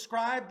to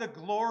ascribe the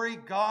glory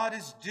God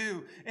is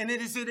due. And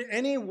it is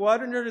any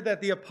wonder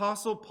that the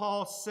Apostle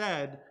Paul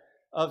said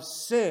of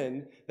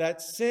sin,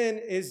 that sin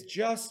is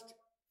just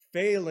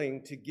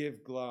failing to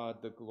give God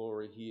the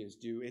glory he is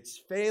due. It's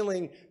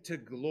failing to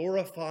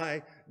glorify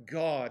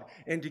God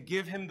and to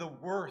give him the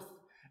worth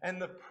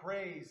and the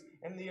praise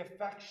and the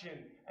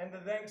affection and the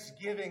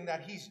thanksgiving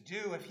that he's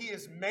due. If he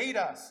has made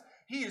us,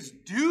 he is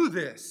due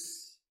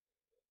this.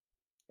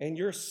 And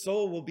your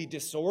soul will be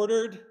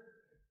disordered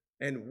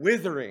and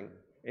withering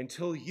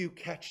until you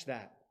catch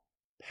that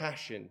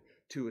passion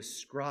to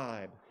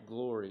ascribe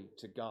glory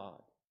to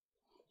God.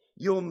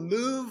 You'll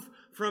move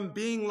from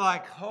being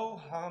like,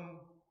 ho hum,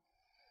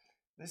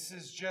 this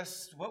is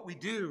just what we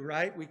do,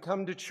 right? We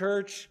come to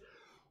church,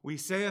 we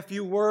say a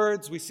few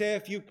words, we say a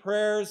few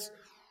prayers,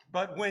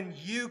 but when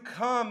you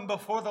come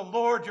before the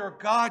Lord your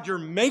God, your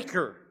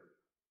Maker,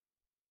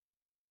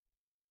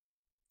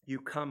 you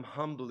come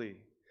humbly,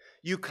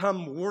 you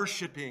come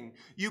worshiping,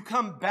 you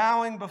come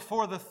bowing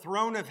before the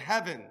throne of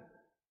heaven,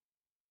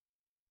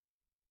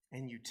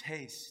 and you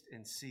taste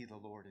and see the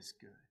Lord is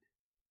good.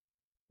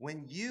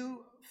 When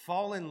you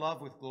fall in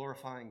love with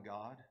glorifying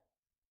God,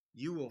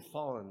 you will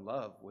fall in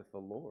love with the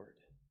Lord.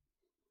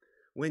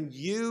 When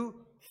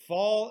you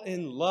fall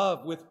in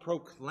love with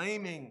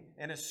proclaiming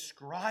and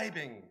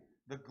ascribing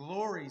the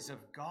glories of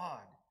God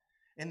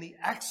and the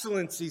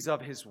excellencies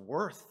of his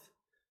worth,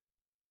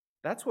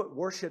 that's what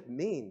worship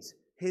means,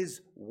 his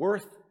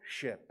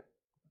worthship.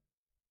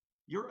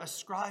 You're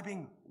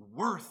ascribing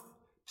worth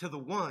to the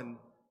one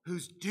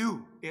who's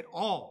due it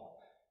all.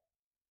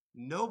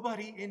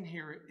 Nobody in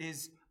here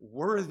is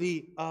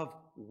worthy of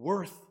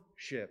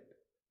worthship.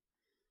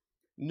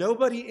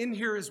 Nobody in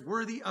here is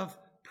worthy of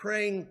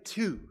praying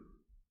to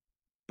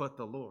but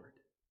the Lord.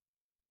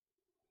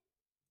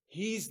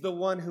 He's the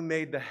one who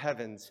made the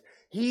heavens.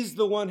 He's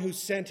the one who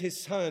sent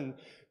his Son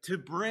to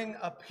bring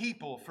a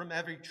people from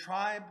every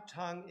tribe,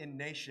 tongue, and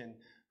nation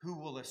who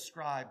will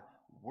ascribe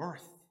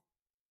worth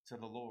to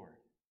the Lord.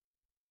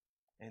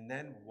 And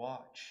then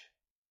watch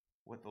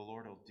what the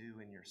Lord will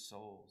do in your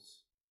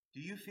souls.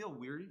 Do you feel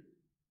weary?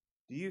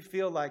 Do you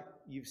feel like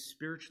you've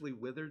spiritually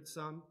withered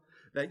some?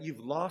 That you've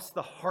lost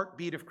the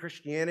heartbeat of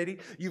Christianity?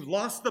 You've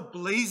lost the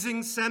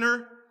blazing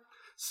center?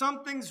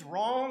 Something's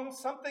wrong.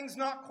 Something's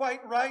not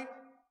quite right.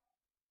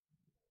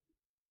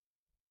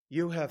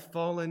 You have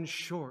fallen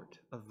short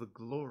of the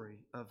glory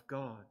of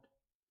God.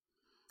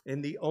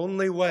 And the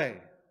only way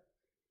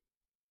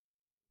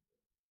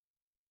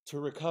to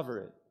recover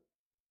it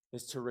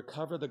is to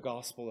recover the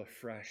gospel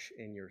afresh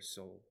in your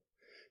soul.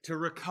 to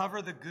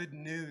recover the good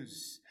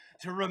news,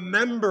 to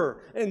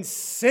remember and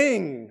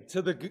sing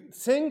to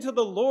the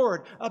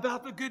Lord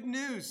about the good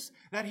news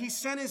that he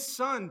sent his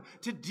Son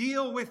to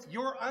deal with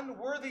your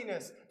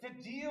unworthiness,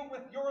 to deal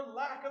with your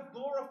lack of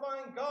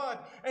glorifying God.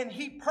 And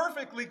he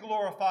perfectly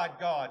glorified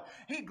God.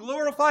 He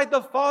glorified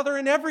the Father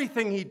in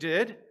everything he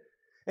did.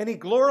 And he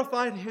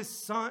glorified his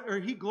Son, or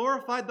he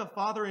glorified the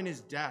Father in his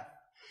death.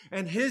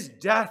 And his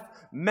death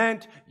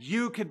meant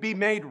you could be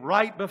made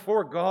right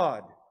before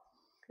God.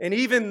 And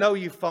even though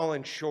you've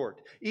fallen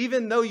short,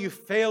 even though you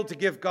failed to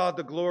give God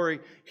the glory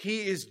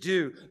he is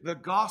due, the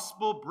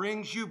gospel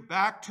brings you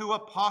back to a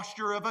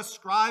posture of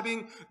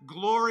ascribing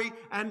glory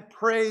and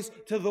praise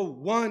to the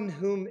one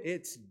whom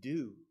it's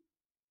due.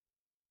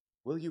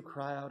 Will you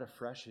cry out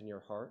afresh in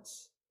your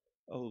hearts?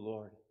 Oh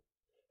Lord,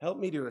 help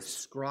me to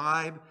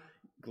ascribe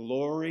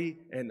glory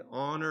and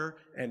honor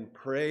and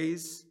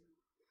praise,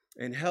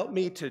 and help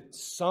me to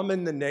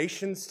summon the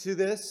nations to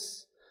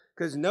this.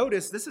 Because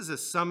notice, this is a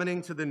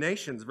summoning to the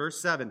nations. Verse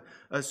 7,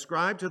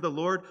 ascribe to the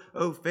Lord,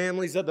 O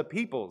families of the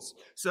peoples.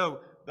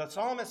 So the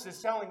psalmist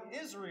is telling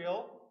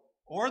Israel,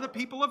 or the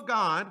people of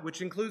God,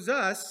 which includes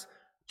us,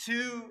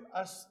 to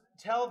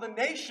tell the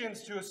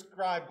nations to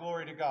ascribe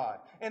glory to God.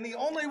 And the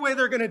only way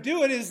they're going to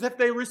do it is if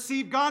they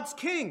receive God's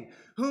king,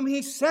 whom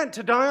he sent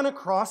to die on a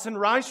cross and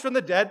rise from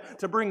the dead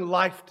to bring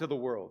life to the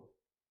world.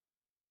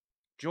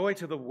 Joy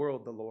to the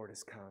world, the Lord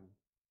has come.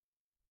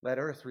 Let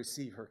earth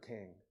receive her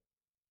king.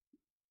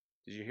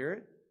 Did you hear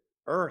it?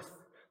 Earth.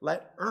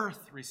 Let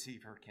earth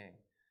receive her king.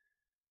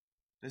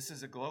 This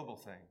is a global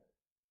thing.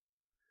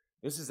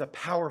 This is a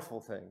powerful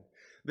thing.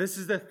 This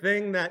is the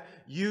thing that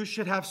you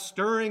should have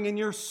stirring in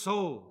your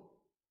soul,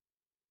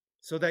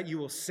 so that you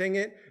will sing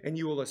it and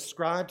you will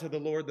ascribe to the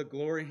Lord the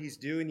glory he's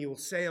due, and you will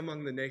say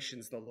among the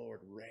nations, the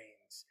Lord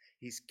reigns.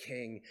 He's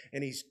king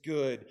and he's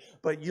good,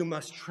 but you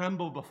must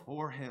tremble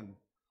before him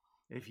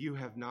if you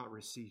have not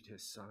received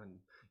his Son.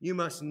 You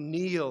must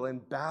kneel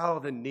and bow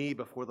the knee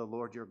before the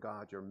Lord your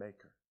God, your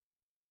Maker.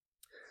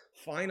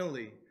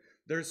 Finally,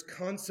 there's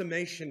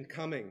consummation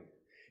coming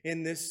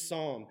in this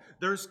psalm.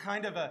 There's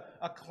kind of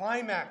a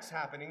climax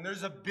happening.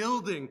 There's a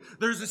building.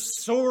 There's a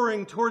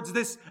soaring towards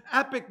this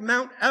epic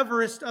Mount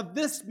Everest of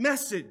this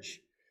message.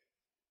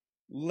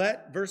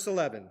 Verse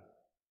 11,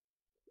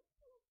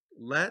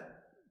 let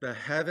the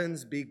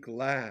heavens be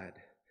glad,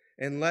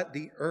 and let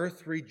the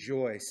earth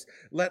rejoice.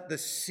 Let the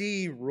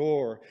sea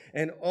roar,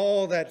 and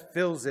all that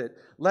fills it.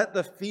 Let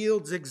the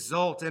fields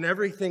exult, and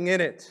everything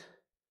in it.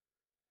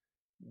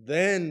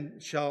 Then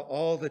shall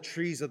all the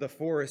trees of the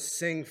forest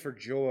sing for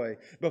joy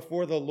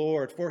before the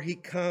Lord, for he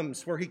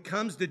comes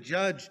to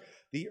judge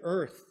the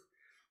earth,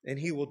 and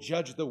he will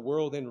judge the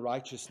world in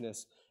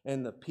righteousness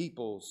and the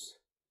peoples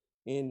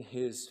in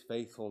his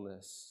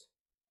faithfulness.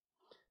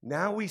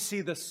 Now we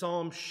see the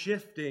psalm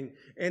shifting,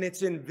 and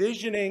it's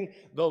envisioning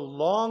the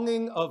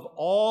longing of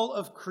all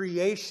of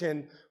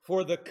creation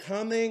for the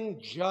coming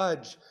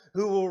judge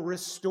who will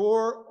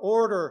restore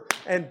order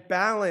and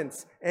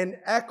balance and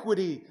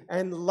equity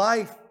and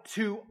life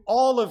to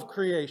all of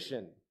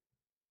creation.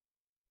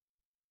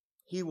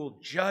 He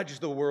will judge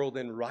the world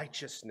in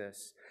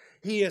righteousness.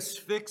 He has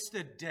fixed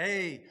a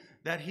day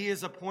that he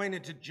is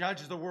appointed to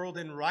judge the world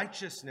in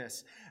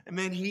righteousness. And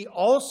then he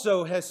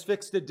also has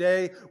fixed a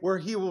day where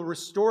he will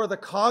restore the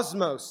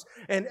cosmos,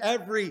 and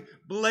every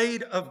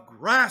blade of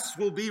grass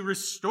will be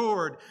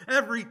restored.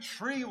 Every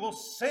tree will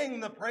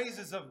sing the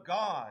praises of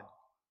God.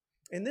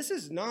 And this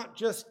is not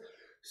just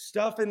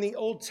stuff in the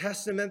Old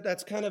Testament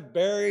that's kind of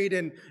buried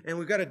and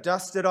we've got to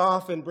dust it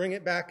off and bring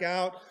it back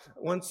out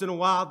once in a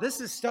while.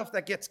 This is stuff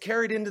that gets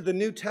carried into the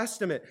New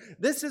Testament.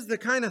 This is the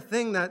kind of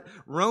thing that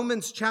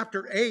Romans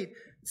chapter 8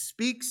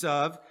 speaks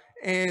of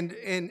and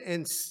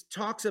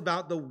talks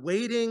about the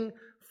waiting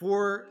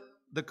for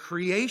the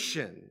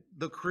creation.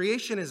 The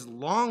creation is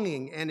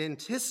longing and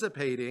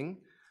anticipating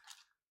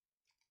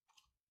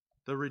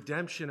the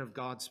redemption of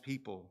God's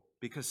people,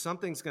 because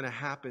something's going to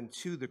happen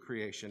to the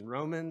creation.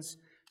 Romans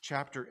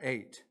chapter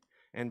 8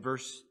 and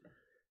verse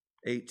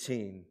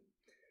 18.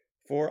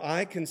 For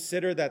I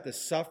consider that the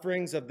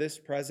sufferings of this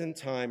present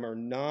time are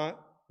not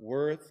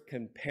worth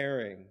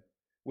comparing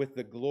with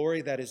the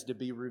glory that is to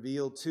be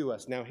revealed to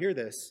us. Now hear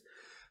this.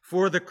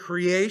 For the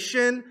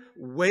creation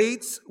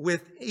waits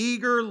with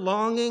eager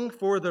longing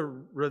for the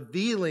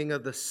revealing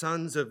of the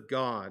sons of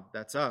God.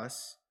 That's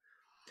us.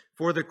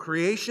 For the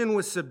creation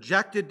was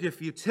subjected to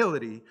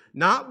futility,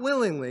 not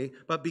willingly,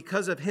 but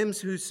because of him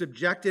who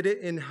subjected it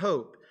in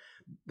hope,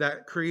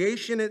 that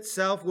creation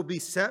itself will be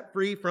set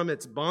free from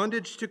its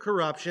bondage to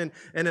corruption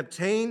and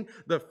obtain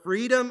the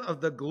freedom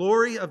of the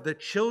glory of the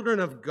children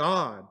of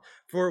God.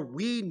 For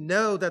we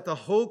know that the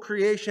whole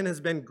creation has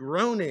been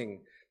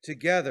groaning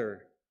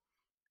together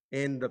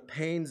in the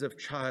pains of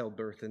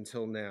childbirth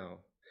until now.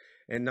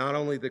 And not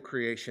only the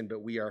creation,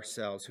 but we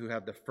ourselves, who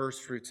have the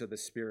first fruits of the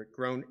Spirit,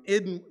 groan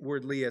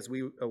inwardly as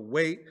we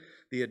await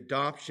the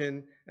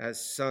adoption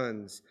as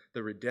sons,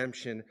 the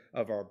redemption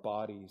of our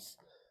bodies.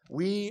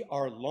 We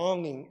are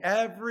longing.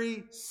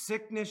 Every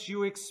sickness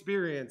you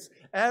experience,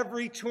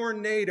 every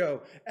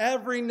tornado,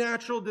 every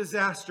natural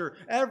disaster,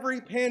 every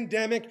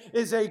pandemic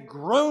is a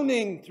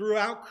groaning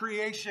throughout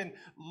creation,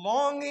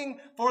 longing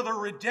for the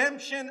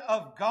redemption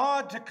of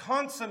God to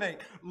consummate,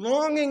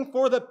 longing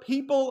for the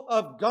people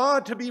of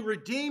God to be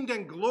redeemed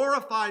and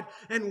glorified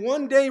and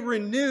one day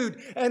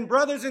renewed. And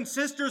brothers and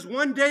sisters,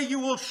 one day you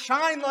will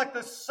shine like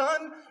the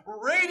sun,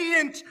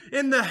 radiant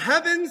in the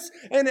heavens,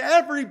 and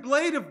every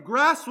blade of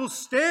grass will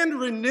stand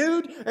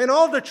renewed, and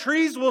all the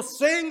trees will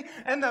sing,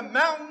 and the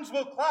mountains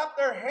will clap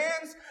their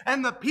hands,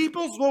 and the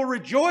peoples will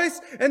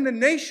rejoice, and the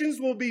nations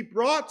will be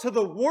brought to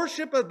the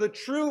worship of the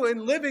true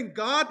and living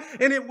God,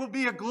 and it will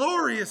be a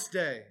glorious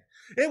day.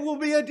 It will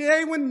be a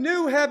day when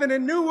new heaven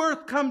and new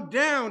earth come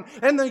down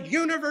and the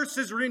universe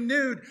is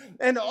renewed,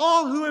 and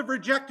all who have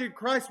rejected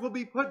Christ will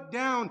be put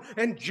down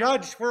and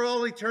judged for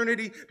all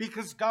eternity,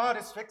 because God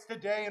has fixed a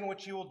day in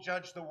which he will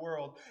judge the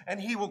world, and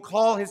he will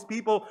call his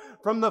people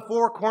from the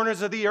four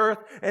corners of the earth,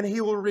 and he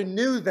will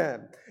renew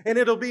them. And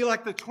it'll be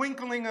like the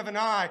twinkling of an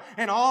eye,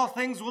 and all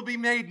things will be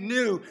made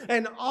new,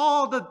 and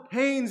all the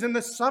pains and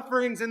the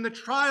sufferings and the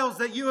trials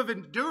that you have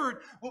endured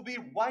will be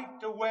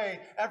wiped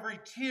away. Every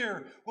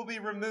tear will be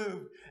removed.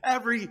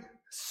 Every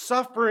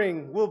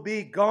suffering will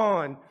be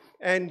gone,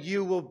 and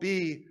you will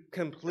be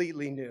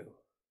completely new.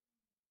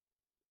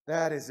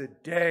 That is a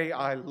day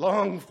I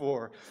long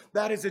for.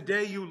 That is a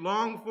day you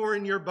long for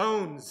in your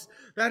bones.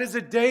 That is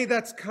a day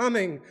that's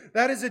coming.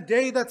 That is a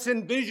day that's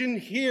envisioned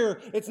here.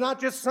 It's not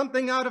just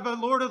something out of a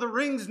Lord of the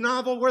Rings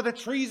novel where the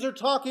trees are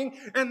talking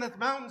and the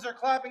mountains are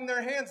clapping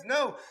their hands.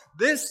 No,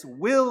 this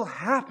will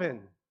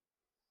happen.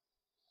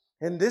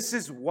 And this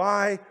is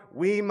why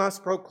we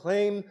must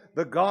proclaim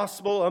the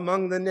gospel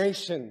among the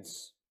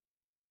nations.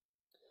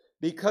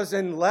 Because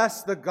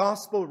unless the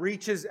gospel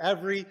reaches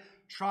every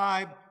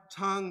tribe,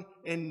 tongue,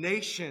 and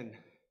nation,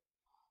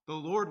 the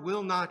Lord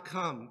will not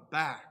come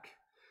back.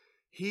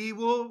 He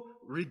will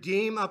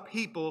redeem a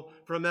people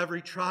from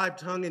every tribe,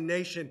 tongue, and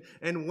nation.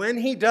 And when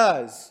he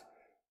does,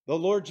 the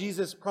Lord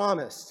Jesus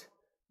promised,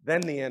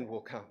 then the end will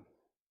come.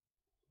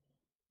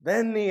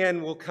 Then the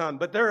end will come.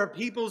 But there are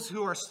peoples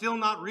who are still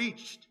not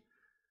reached.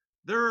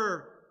 There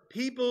are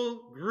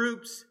people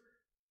groups,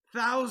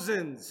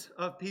 thousands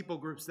of people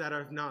groups that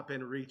have not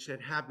been reached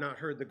and have not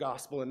heard the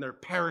gospel, and they're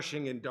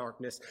perishing in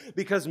darkness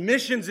because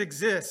missions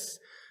exist,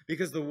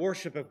 because the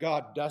worship of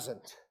God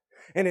doesn't.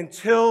 And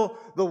until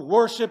the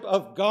worship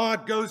of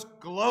God goes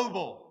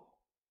global,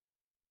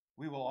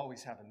 we will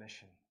always have a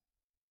mission.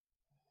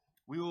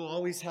 We will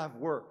always have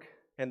work,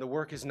 and the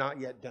work is not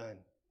yet done.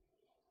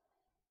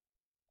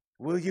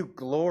 Will you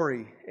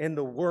glory in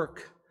the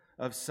work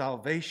of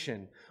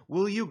salvation?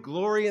 Will you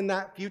glory in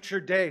that future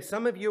day?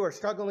 Some of you are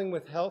struggling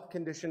with health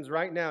conditions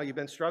right now. You've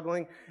been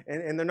struggling,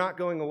 and they're not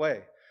going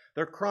away.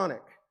 They're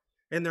chronic,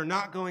 and they're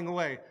not going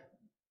away.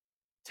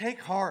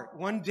 Take heart.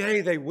 One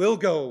day they will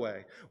go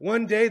away.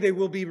 One day they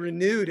will be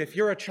renewed if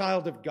you're a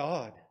child of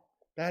God.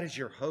 That is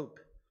your hope.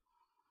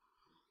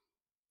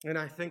 And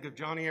I think of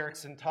Johnny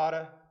Erickson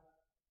Tata.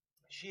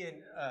 She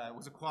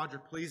was a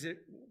quadriplegic.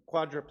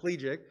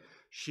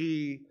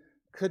 She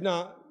could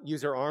not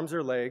use her arms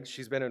or legs.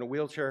 She's been in a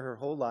wheelchair her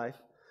whole life.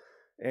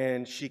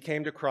 And she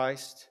came to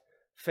Christ,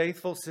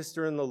 faithful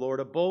sister in the Lord,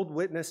 a bold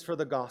witness for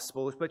the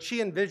gospel. But she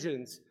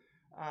envisions,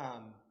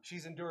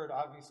 she's endured,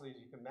 obviously, as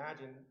you can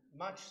imagine,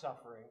 much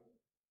suffering,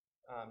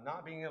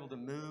 not being able to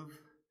move,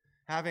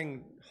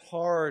 having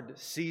hard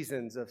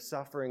seasons of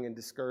suffering and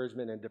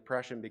discouragement and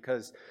depression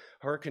because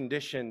her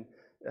condition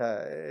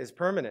is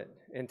permanent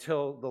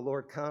until the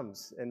Lord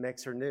comes and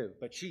makes her new.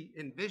 But she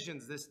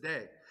envisions this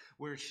day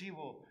where she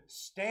will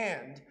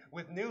stand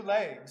with new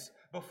legs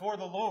before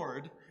the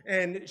Lord,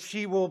 and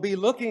she will be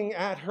looking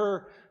at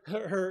her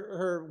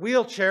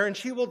wheelchair, and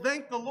she will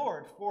thank the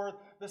Lord for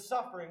the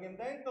suffering and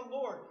thank the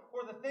Lord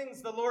for the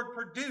things the Lord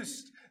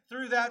produced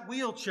through that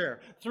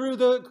wheelchair, through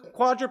the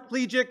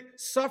quadriplegic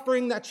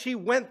suffering that she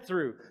went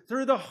through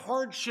the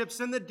hardships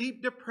and the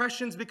deep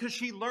depressions, because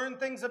she learned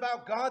things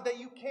about God that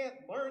you can't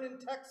learn in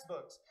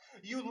textbooks.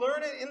 You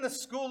learn it in the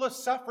school of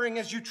suffering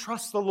as you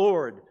trust the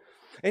Lord.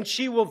 And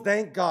she will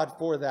thank God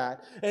for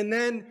that. And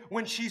then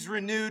when she's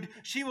renewed,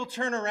 she will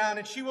turn around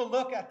and she will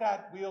look at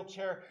that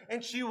wheelchair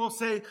and she will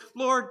say,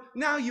 Lord,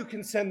 now you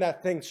can send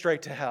that thing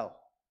straight to hell.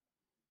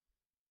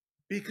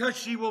 Because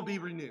she will be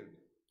renewed.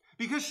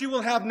 Because she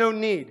will have no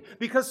need.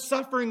 Because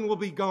suffering will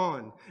be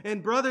gone.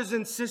 And brothers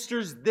and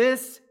sisters,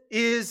 this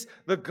is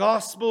the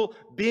gospel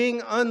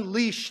being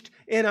unleashed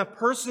in a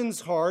person's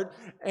heart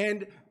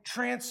and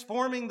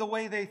transforming the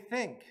way they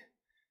think.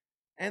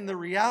 And the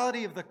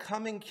reality of the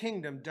coming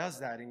kingdom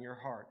does that in your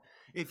heart.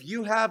 If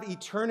you have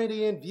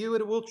eternity in view,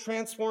 it will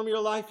transform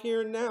your life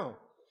here and now.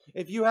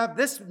 If you have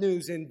this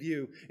news in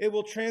view, it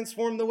will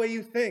transform the way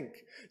you think.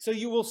 So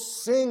you will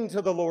sing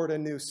to the Lord a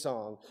new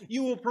song.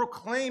 You will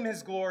proclaim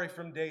his glory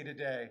from day to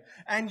day.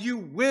 And you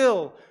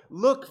will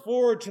look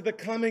forward to the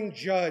coming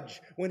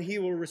judge when he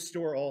will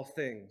restore all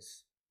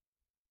things.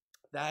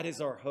 That is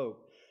our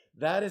hope.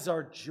 That is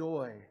our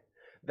joy.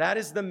 That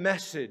is the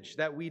message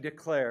that we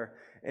declare.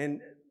 And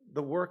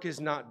the work is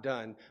not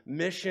done.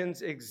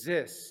 Missions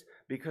exists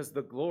because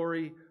the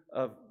glory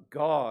of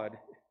God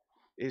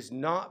is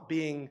not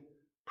being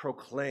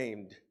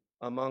proclaimed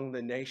among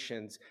the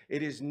nations.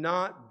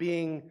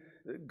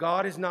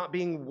 God is not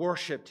being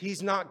worshiped.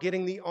 He's not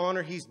getting the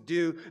honor he's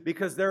due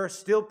because there are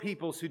still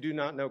peoples who do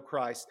not know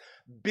Christ.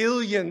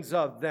 Billions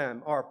of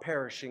them are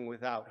perishing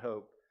without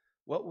hope.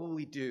 What will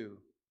we do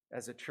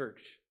as a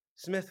church?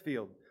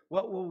 Smithfield,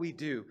 what will we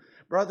do?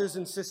 Brothers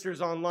and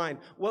sisters online,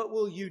 what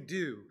will you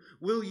do?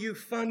 Will you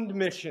fund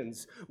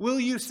missions? Will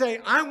you say,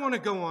 I want to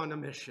go on a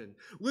mission?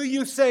 Will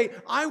you say,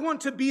 I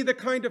want to be the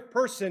kind of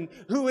person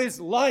who is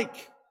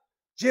like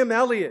Jim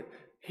Elliot?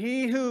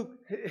 He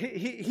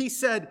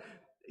said,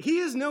 he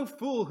is no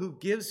fool who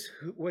gives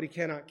what he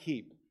cannot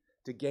keep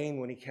to gain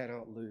what he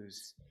cannot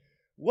lose.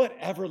 What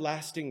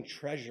everlasting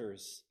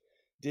treasures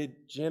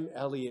did Jim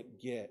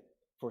Elliot get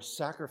for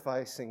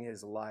sacrificing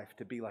his life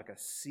to be like a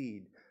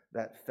seed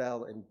that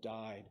fell and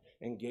died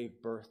and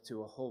gave birth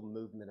to a whole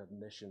movement of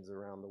missions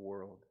around the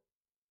world?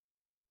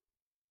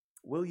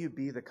 Will you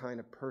be the kind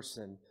of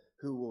person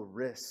who will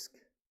risk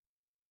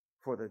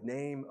for the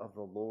name of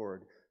the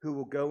Lord, who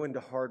will go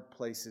into hard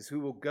places, who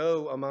will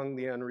go among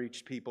the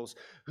unreached peoples,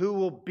 who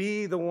will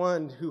be the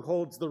one who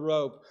holds the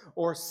rope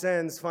or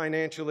sends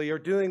financially or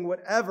doing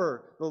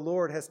whatever the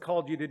Lord has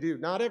called you to do?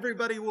 Not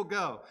everybody will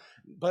go,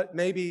 but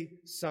maybe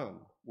some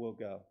will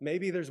go.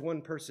 Maybe there's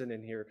one person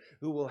in here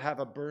who will have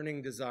a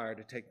burning desire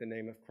to take the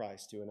name of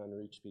Christ to an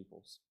unreached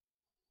peoples.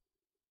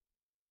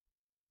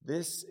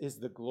 This is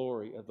the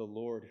glory of the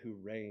Lord who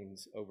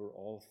reigns over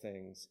all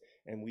things,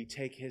 and we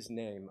take his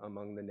name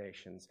among the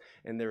nations.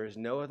 And there is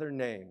no other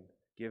name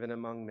given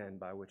among men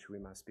by which we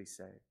must be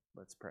saved.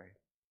 Let's pray.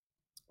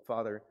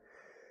 Father,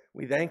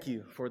 we thank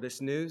you for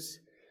this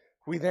news.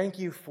 We thank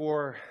you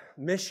for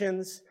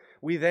missions.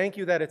 We thank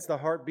you that it's the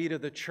heartbeat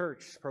of the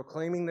church,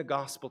 proclaiming the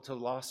gospel to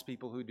lost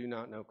people who do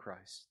not know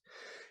Christ.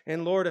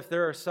 And Lord, if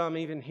there are some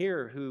even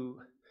here who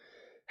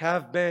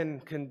have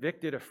been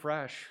convicted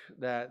afresh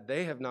that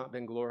they have not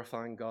been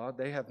glorifying God,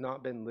 they have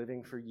not been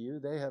living for you,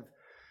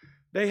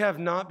 they have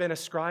not been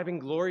ascribing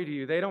glory to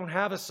you, they don't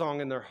have a song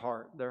in their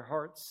heart. Their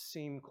hearts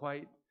seem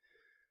quite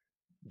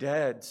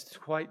dead,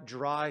 quite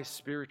dry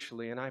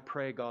spiritually. And I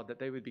pray, God, that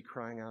they would be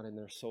crying out in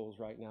their souls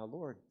right now,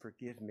 Lord,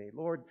 forgive me.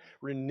 Lord,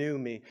 renew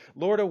me.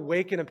 Lord,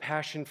 awaken a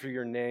passion for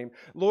your name.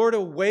 Lord,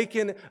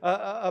 awaken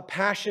a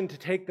passion to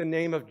take the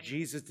name of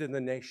Jesus to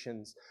the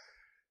nations.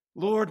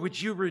 Lord, would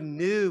you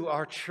renew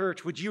our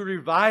church? Would you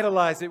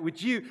revitalize it?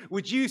 Would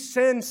you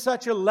send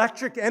such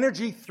electric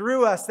energy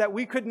through us that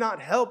we could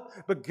not help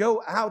but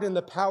go out in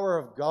the power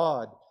of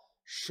God,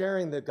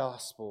 sharing the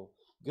gospel,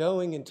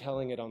 going and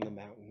telling it on the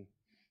mountain?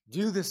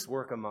 Do this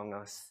work among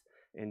us.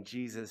 In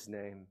Jesus'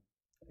 name,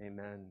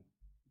 amen.